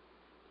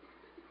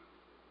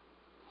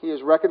 He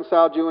has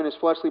reconciled you in His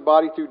fleshly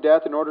body through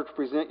death in order to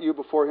present you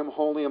before Him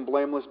holy and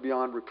blameless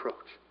beyond reproach.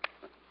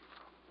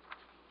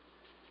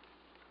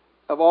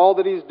 Of all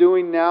that He's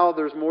doing now,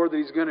 there's more that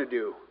He's going to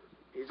do.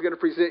 He's going to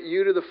present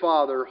you to the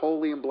Father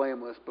holy and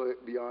blameless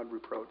but beyond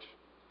reproach.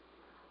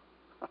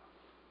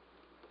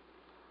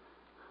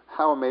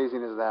 How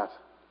amazing is that?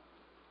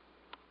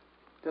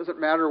 It doesn't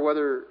matter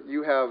whether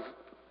you have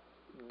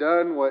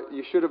done what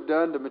you should have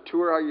done to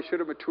mature how you should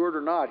have matured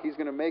or not. He's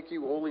going to make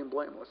you holy and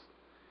blameless.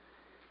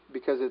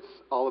 Because it's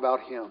all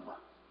about Him.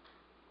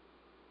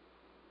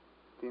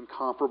 The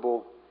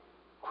incomparable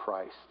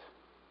Christ.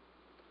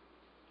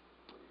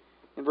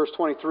 In verse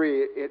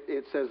 23,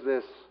 it says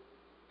this.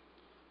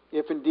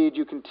 if indeed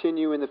you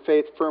continue in the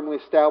faith firmly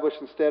established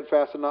and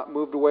steadfast and not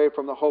moved away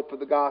from the hope of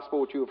the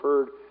gospel which you have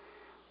heard,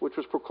 which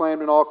was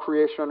proclaimed in all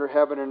creation under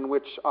heaven, and in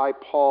which I,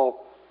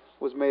 Paul,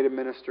 was made a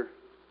minister.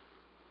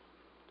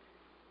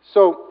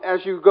 So,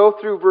 as you go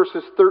through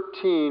verses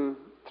 13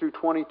 through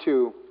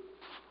 22,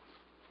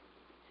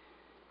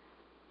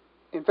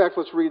 in fact,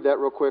 let's read that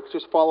real quick.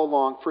 Just follow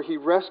along. For he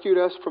rescued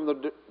us from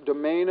the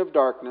domain of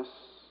darkness,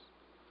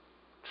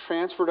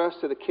 transferred us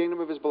to the kingdom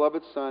of his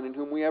beloved Son, in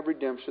whom we have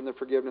redemption, the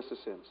forgiveness of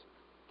sins.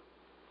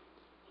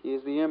 He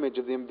is the image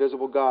of the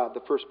invisible God,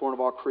 the firstborn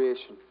of all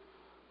creation.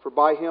 For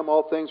by him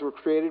all things were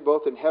created,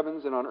 both in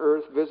heavens and on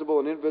earth, visible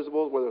and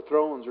invisible, whether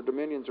thrones or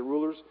dominions or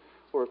rulers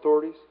or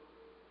authorities.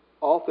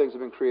 All things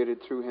have been created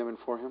through him and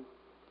for him.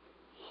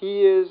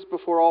 He is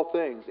before all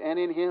things, and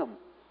in him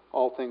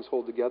all things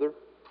hold together.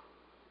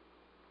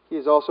 He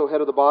is also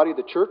head of the body,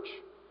 the church,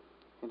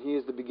 and he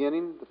is the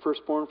beginning, the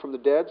firstborn from the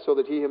dead, so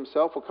that he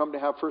himself will come to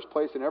have first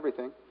place in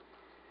everything.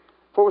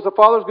 For it was the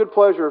Father's good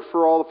pleasure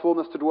for all the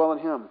fullness to dwell in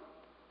him,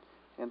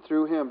 and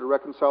through him to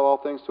reconcile all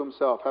things to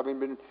himself,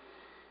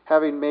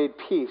 having made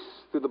peace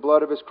through the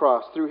blood of his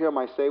cross. Through him,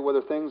 I say,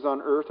 whether things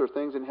on earth or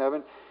things in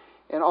heaven.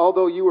 And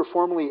although you were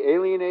formerly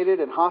alienated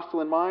and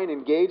hostile in mind,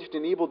 engaged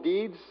in evil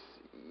deeds,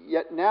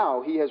 yet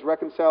now he has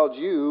reconciled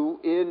you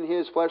in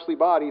his fleshly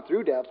body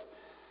through death,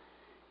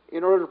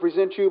 in order to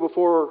present you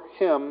before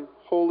him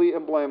holy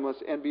and blameless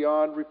and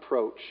beyond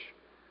reproach.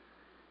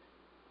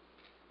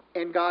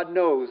 And God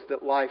knows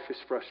that life is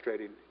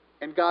frustrating.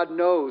 And God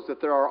knows that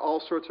there are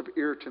all sorts of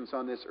irritants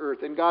on this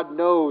earth. And God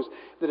knows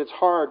that it's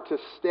hard to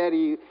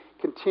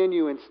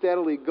continue and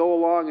steadily go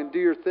along and do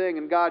your thing.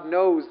 And God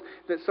knows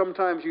that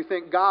sometimes you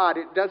think, God,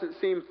 it doesn't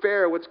seem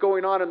fair what's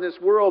going on in this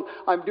world.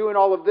 I'm doing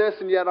all of this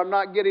and yet I'm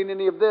not getting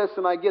any of this,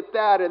 and I get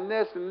that and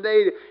this and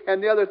they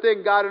and the other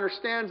thing. God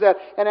understands that.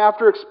 And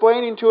after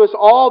explaining to us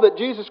all that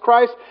Jesus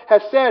Christ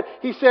has said,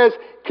 He says,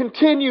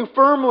 continue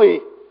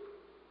firmly.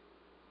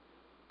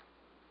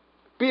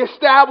 Be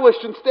established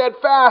and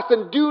steadfast,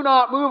 and do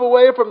not move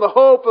away from the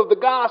hope of the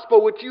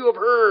gospel which you have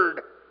heard,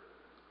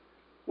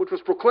 which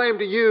was proclaimed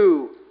to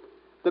you,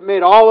 that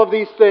made all of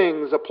these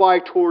things apply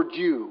toward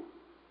you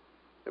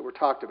that were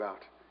talked about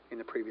in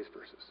the previous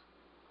verses.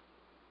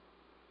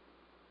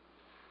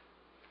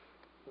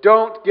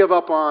 Don't give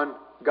up on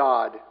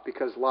God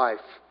because life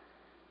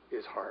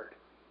is hard.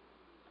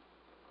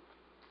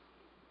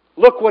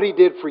 Look what He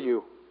did for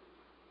you.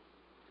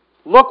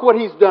 Look what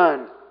He's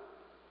done.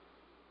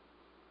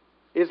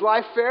 Is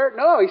life fair?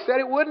 No, He said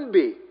it wouldn't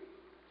be.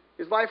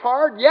 Is life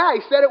hard? Yeah,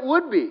 He said it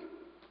would be.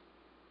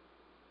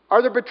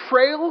 Are there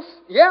betrayals?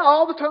 Yeah,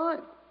 all the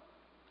time.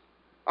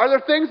 Are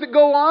there things that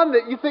go on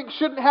that you think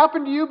shouldn't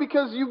happen to you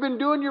because you've been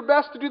doing your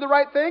best to do the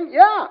right thing?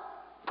 Yeah,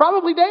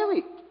 probably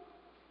daily.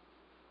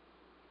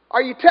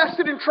 Are you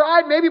tested and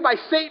tried maybe by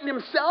Satan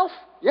himself?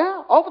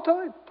 Yeah, all the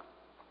time.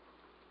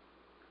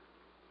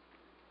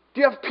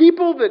 Do you have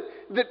people that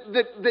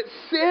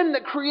sin,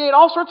 that create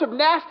all sorts of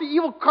nasty,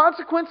 evil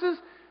consequences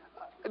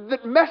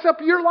that mess up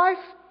your life?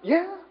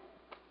 Yeah.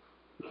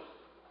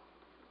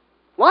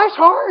 Life's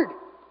hard.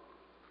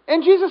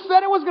 And Jesus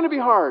said it was going to be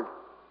hard.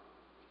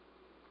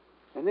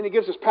 And then He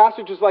gives us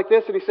passages like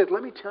this and He says,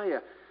 let me tell you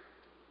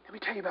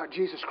about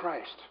Jesus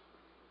Christ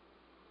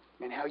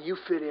and how you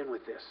fit in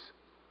with this.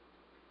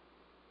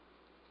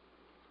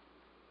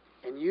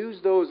 And use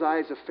those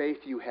eyes of faith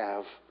you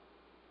have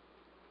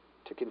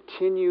to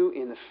continue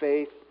in the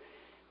faith,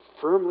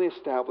 firmly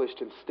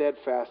established and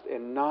steadfast,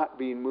 and not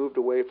being moved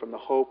away from the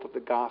hope of the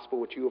gospel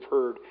which you have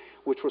heard,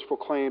 which was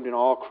proclaimed in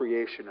all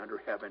creation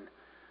under heaven,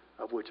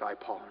 of which I,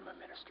 Paul, am a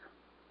minister.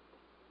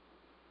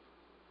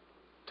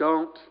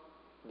 Don't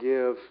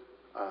give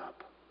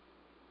up.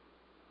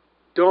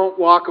 Don't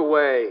walk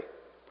away.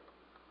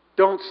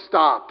 Don't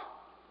stop.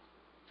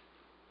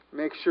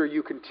 Make sure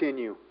you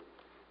continue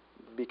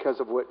because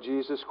of what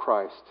Jesus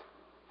Christ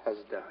has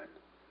done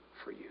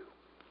for you.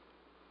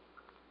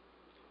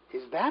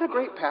 Is that a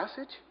great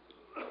passage?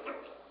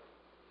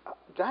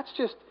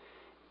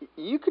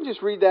 You can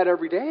just read that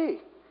every day.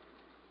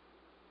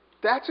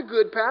 That's a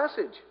good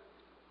passage.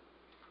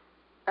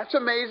 That's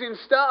amazing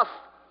stuff.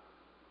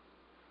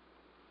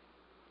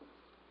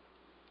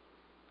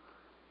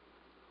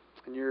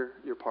 And you're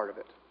part of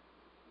it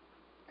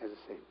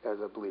as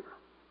a believer.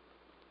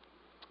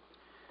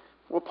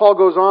 Well, Paul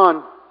goes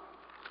on,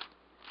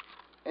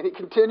 and he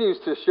continues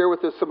to share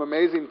with us some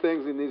amazing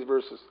things in these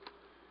verses.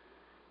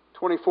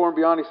 24 and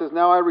beyond, he says,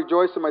 now I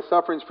rejoice in my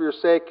sufferings for your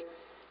sake,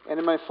 and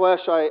in my flesh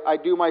I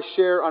do my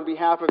share on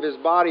behalf of His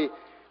body,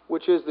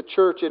 which is the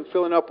church, in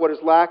filling up what is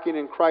lacking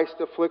in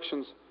Christ's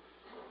afflictions.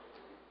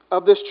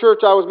 Of this church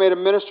I was made a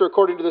minister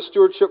according to the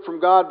stewardship from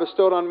God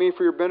bestowed on me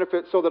for your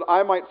benefit, so that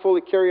I might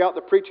fully carry out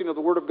the preaching of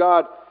the Word of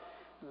God.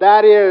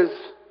 That is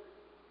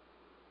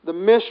the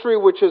mystery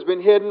which has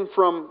been hidden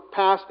from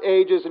past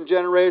ages and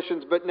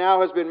generations, but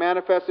now has been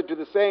manifested to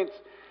the saints,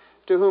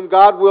 to whom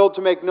God willed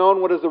to make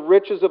known what is the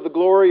riches of the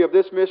glory of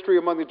this mystery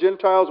among the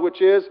Gentiles,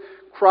 which is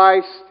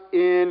Christ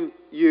in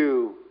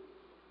you.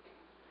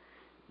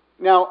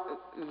 Now,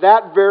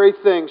 that very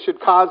thing should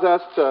cause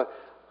us to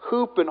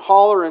hoop and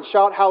holler and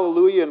shout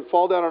hallelujah and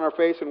fall down on our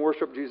face and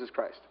worship Jesus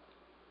Christ.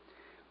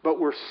 But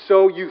we're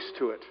so used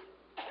to it,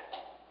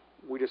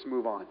 we just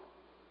move on.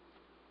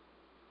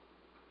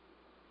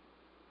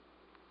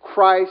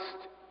 Christ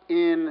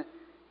in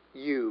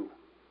you.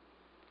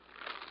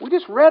 We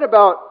just read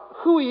about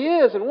who He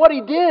is and what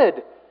He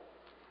did.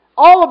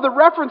 All of the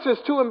references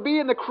to Him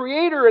being the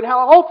Creator and how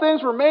all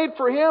things were made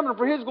for Him and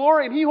for His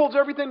glory and He holds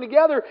everything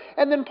together.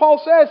 And then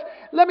Paul says,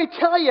 let me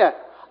tell you,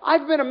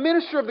 I've been a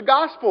minister of the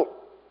gospel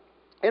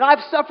and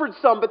I've suffered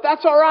some, but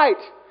that's all right.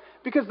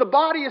 Because the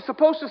body is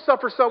supposed to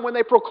suffer some when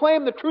they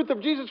proclaim the truth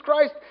of Jesus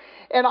Christ.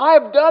 And I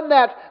have done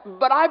that,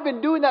 but I've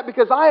been doing that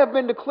because I have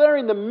been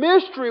declaring the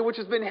mystery which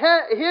has been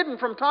hidden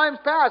from times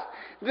past.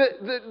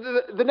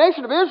 The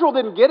nation of Israel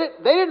didn't get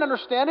it. They didn't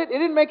understand it. It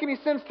didn't make any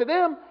sense to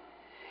them.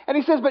 And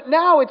he says, but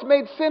now it's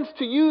made sense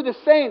to you, the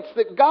saints,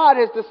 that God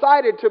has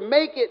decided to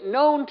make it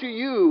known to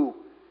you.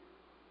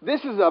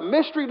 This is a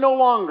mystery no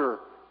longer.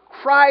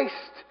 Christ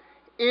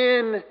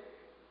in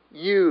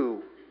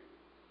you.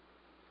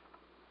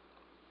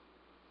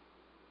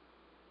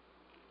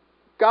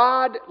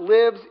 God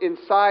lives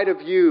inside of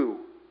you.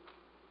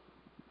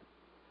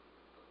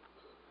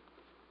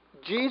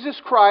 Jesus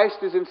Christ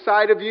is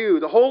inside of you.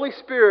 The Holy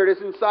Spirit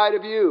is inside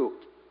of you.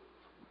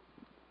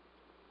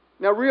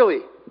 Now really,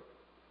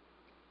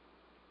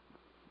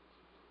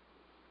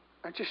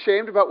 aren't you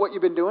ashamed about what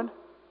you've been doing?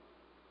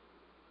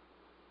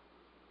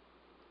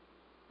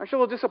 Aren't you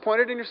a little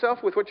disappointed in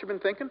yourself with what you've been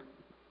thinking?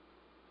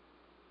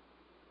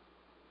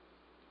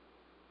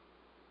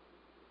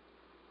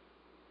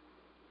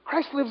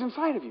 Christ lives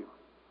inside of you.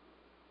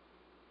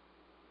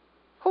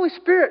 Holy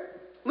Spirit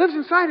lives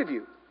inside of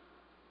you.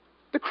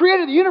 The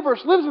Creator of the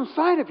universe lives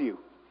inside of you.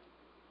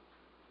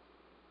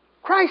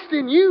 Christ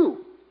in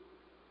you.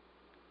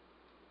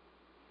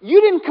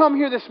 You didn't come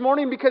here this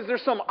morning because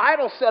there's some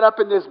idol set up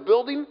in this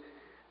building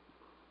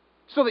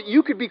so that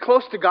you could be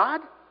close to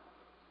God.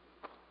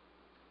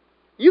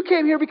 You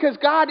came here because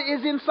God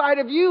is inside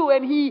of you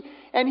and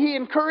He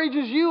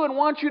encourages you and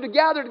wants you to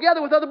gather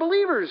together with other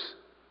believers.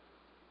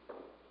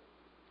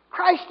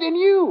 Christ in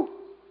you.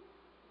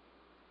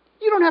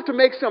 You don't have to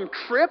make some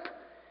trip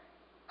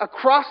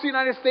across the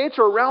United States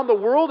or around the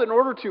world in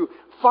order to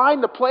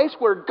find the place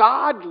where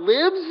God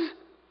lives.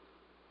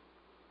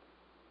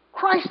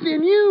 Christ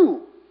in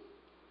you.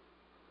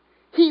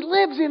 He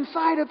lives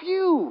inside of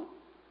you.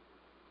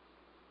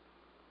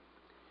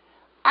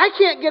 I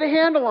can't get a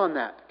handle on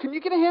that. Can you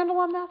get a handle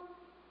on that?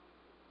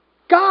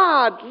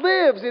 God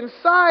lives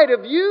inside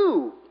of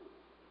you.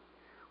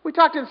 We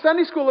talked in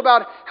Sunday school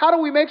about how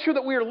do we make sure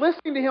that we are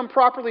listening to Him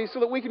properly so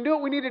that we can do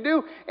what we need to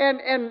do.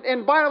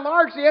 And by and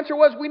large, the answer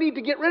was we need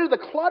to get rid of the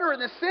clutter and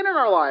the sin in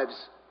our lives.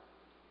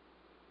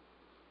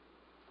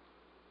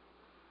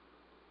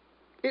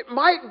 It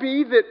might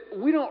be that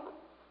we don't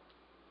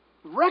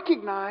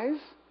recognize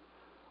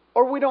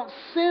or we don't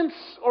sense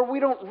or we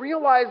don't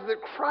realize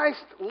that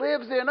Christ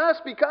lives in us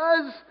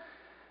because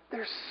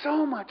there's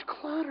so much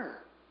clutter.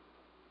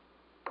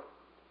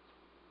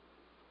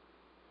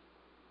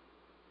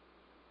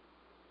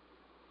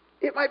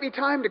 It might be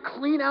time to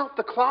clean out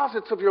the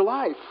closets of your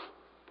life.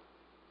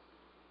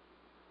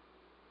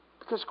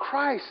 Because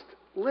Christ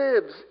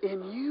lives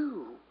in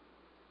you.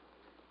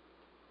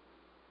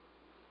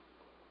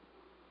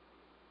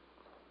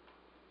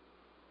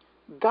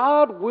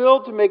 God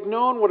willed to make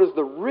known what is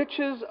the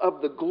riches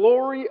of the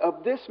glory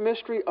of this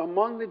mystery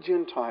among the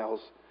Gentiles,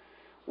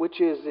 which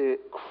is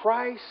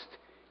Christ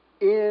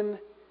in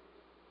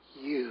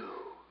you.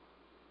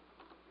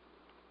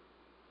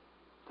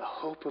 The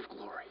hope of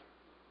glory.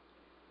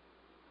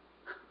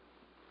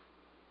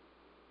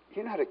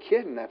 You're not a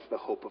kid, and that's the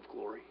hope of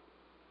glory.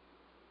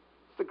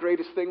 It's the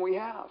greatest thing we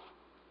have.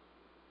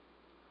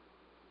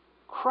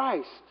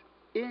 Christ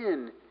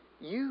in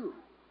you.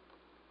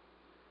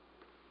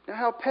 Now,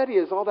 how petty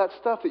is all that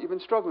stuff that you've been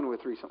struggling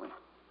with recently?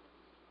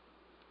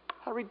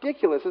 How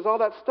ridiculous is all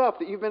that stuff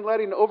that you've been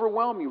letting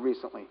overwhelm you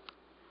recently?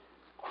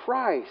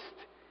 Christ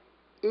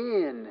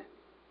in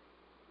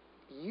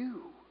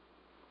you.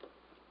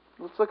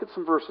 Let's look at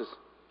some verses.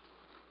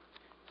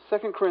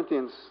 2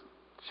 Corinthians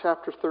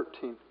chapter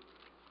 13.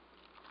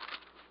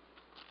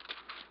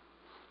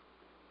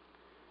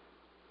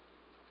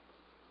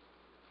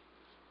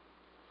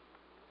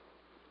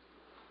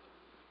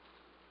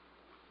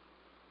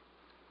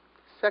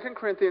 Second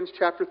Corinthians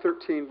chapter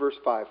 13, verse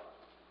 5.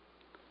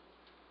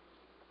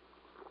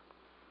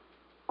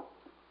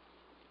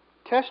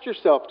 Test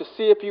yourself to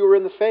see if you are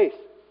in the faith.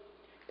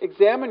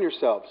 Examine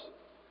yourselves.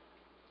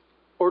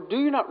 Or do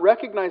you not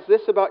recognize this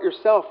about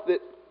yourself, that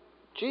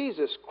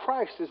Jesus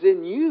Christ is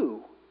in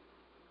you,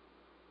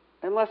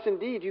 unless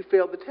indeed you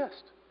failed the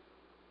test?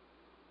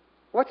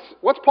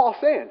 What's Paul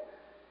saying?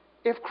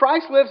 If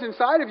Christ lives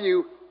inside of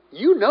you,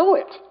 you know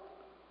it.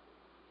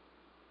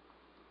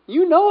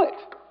 You know it.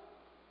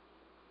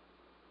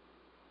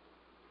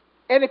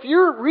 And if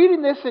you're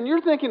reading this and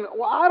you're thinking,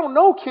 well, I don't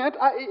know, Kent.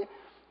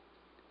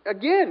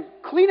 Again,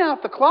 clean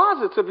out the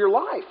closets of your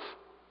life.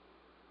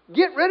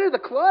 Get rid of the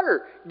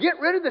clutter. Get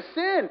rid of the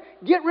sin.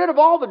 Get rid of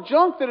all the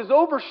junk that is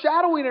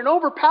overshadowing and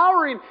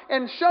overpowering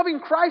and shoving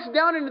Christ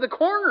down into the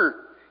corner.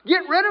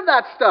 Get rid of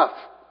that stuff.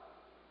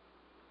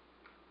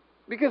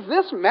 Because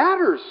this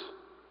matters.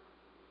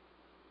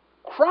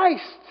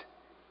 Christ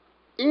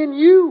in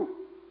you.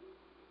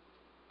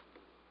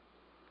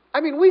 I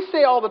mean, we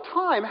say all the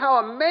time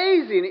how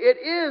amazing it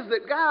is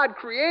that God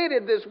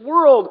created this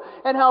world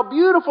and how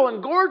beautiful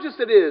and gorgeous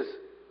it is.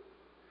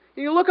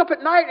 And you look up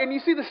at night and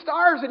you see the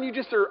stars and you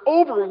just are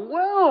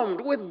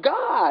overwhelmed with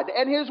God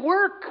and His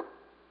work.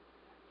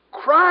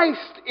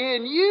 Christ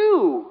in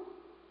you.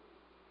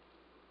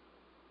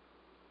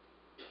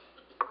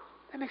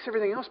 That makes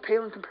everything else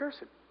pale in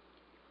comparison.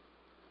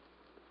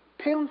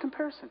 Pale in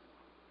comparison.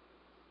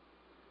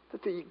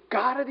 That the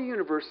God of the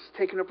universe has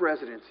taken up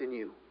residence in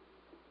you.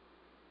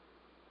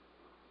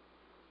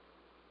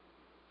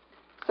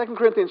 2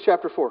 Corinthians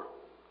chapter 4.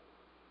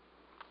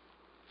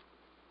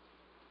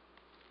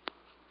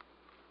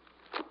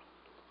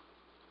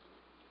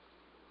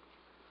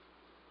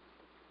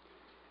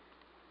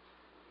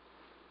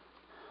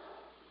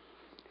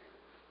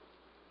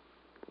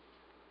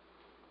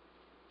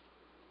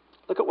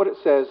 Look at what it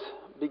says,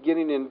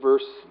 beginning in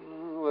verse,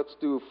 let's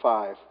do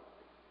 5.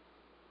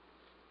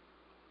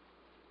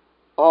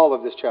 All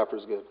of this chapter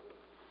is good.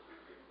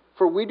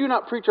 For we do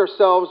not preach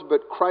ourselves,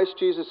 but Christ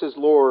Jesus is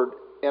Lord,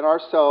 and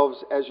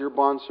ourselves as your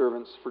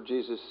bondservants for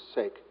Jesus'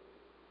 sake.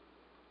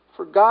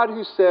 For God,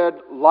 who said,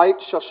 light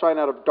shall shine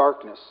out of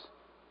darkness,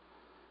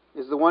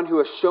 is the one who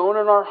has shone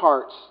in our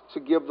hearts to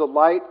give the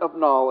light of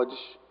knowledge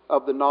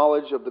of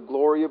the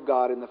glory of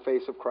God in the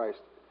face of Christ.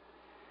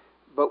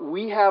 But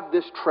we have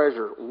this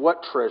treasure.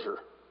 What treasure?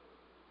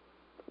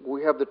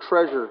 We have the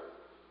treasure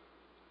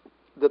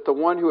that the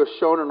one who has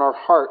shone in our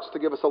hearts to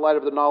give us a light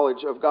of the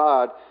knowledge of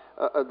God,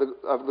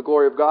 of the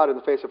glory of God in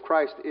the face of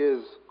Christ,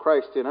 is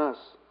Christ in us.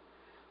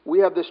 We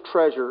have this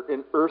treasure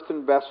in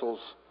earthen vessels,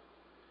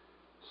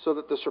 so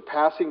that the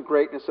surpassing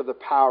greatness of the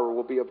power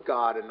will be of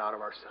God and not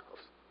of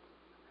ourselves.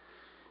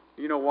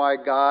 You know why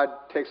God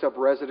takes up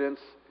residence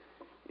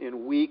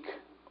in weak,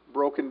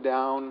 broken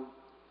down,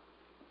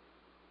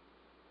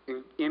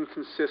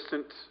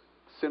 inconsistent,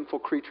 sinful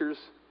creatures?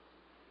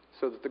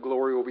 So that the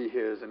glory will be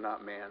His and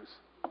not man's.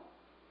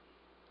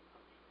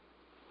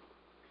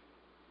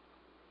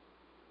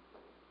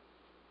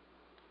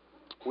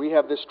 We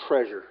have this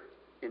treasure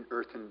in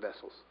earthen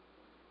vessels.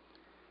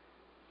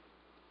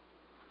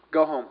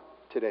 Go home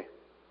today.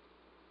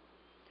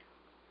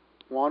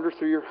 Wander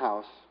through your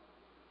house.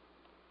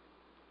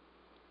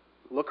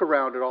 Look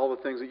around at all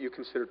the things that you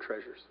consider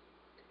treasures.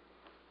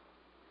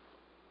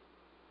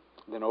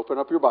 Then open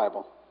up your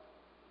Bible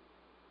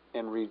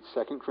and read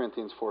 2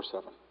 Corinthians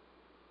 4:7.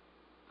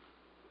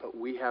 But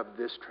we have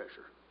this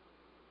treasure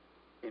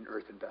in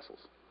earthen vessels.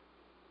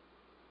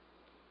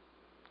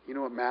 You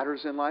know what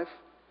matters in life?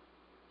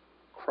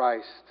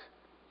 Christ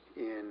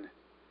in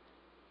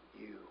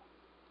you.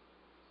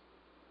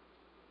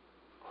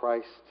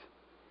 Christ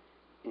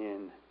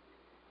in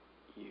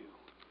you.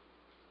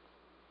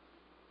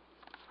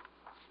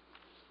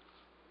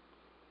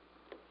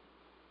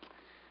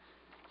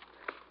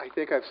 I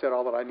think I've said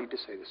all that I need to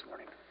say this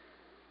morning.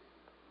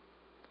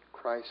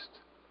 Christ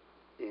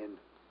in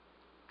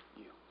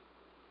you.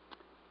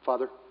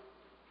 Father,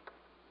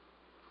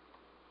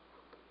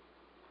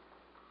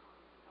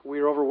 we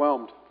are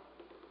overwhelmed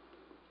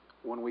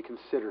when we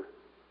consider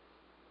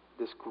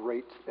this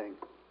great thing.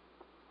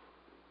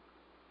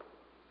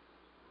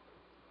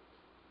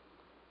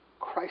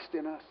 Christ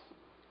in us.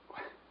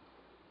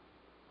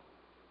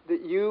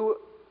 That you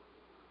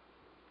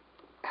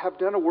have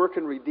done a work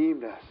and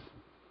redeemed us.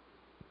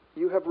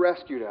 You have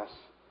rescued us.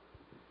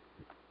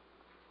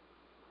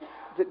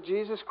 That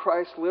Jesus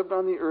Christ lived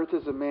on the earth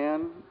as a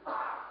man,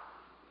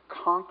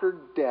 conquered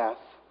death,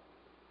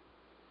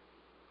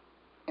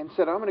 and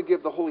said, I'm going to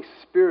give the Holy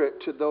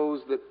Spirit to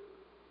those that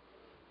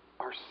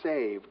are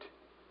saved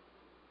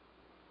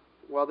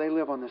while they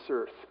live on this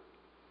earth.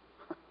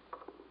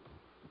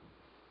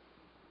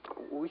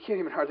 We can't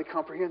even hardly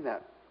comprehend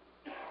that,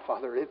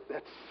 Father.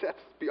 That's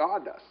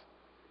beyond us.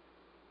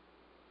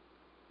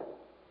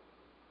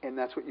 And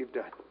that's what you've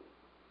done.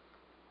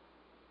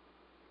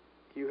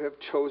 You have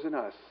chosen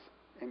us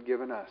and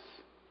given us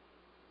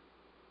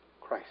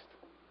Christ.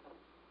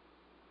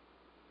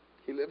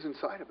 He lives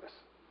inside of us.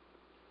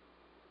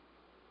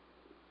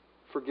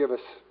 Forgive us.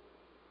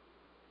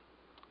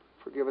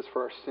 Forgive us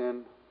for our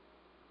sin.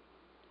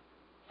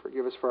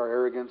 Forgive us for our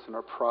arrogance and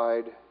our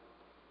pride.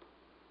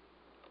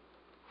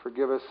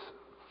 Forgive us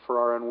for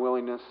our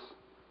unwillingness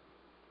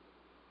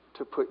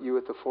to put you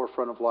at the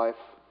forefront of life.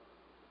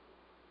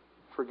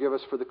 Forgive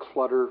us for the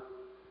clutter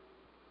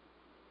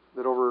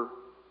that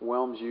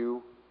overwhelms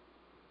you.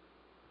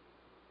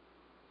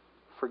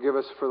 Forgive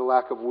us for the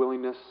lack of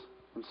willingness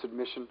and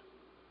submission.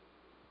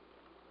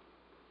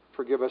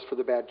 Forgive us for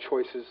the bad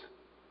choices.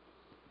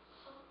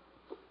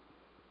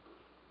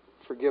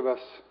 Forgive us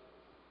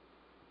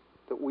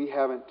that we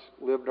haven't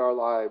lived our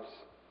lives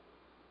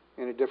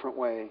in a different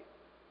way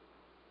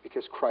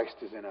because Christ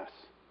is in us.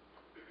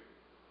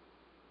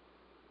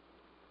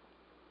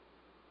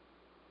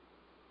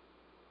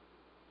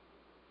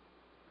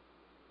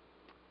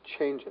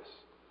 Change us.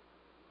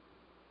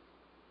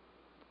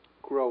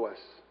 Grow us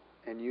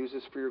and use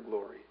us for your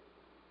glory.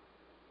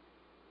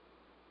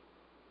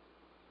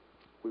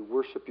 We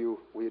worship you,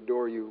 we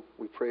adore you,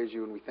 we praise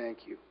you, and we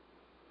thank you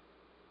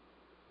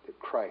that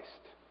Christ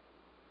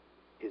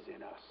is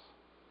in us.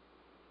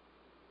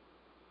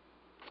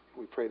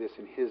 We pray this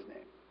in His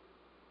name.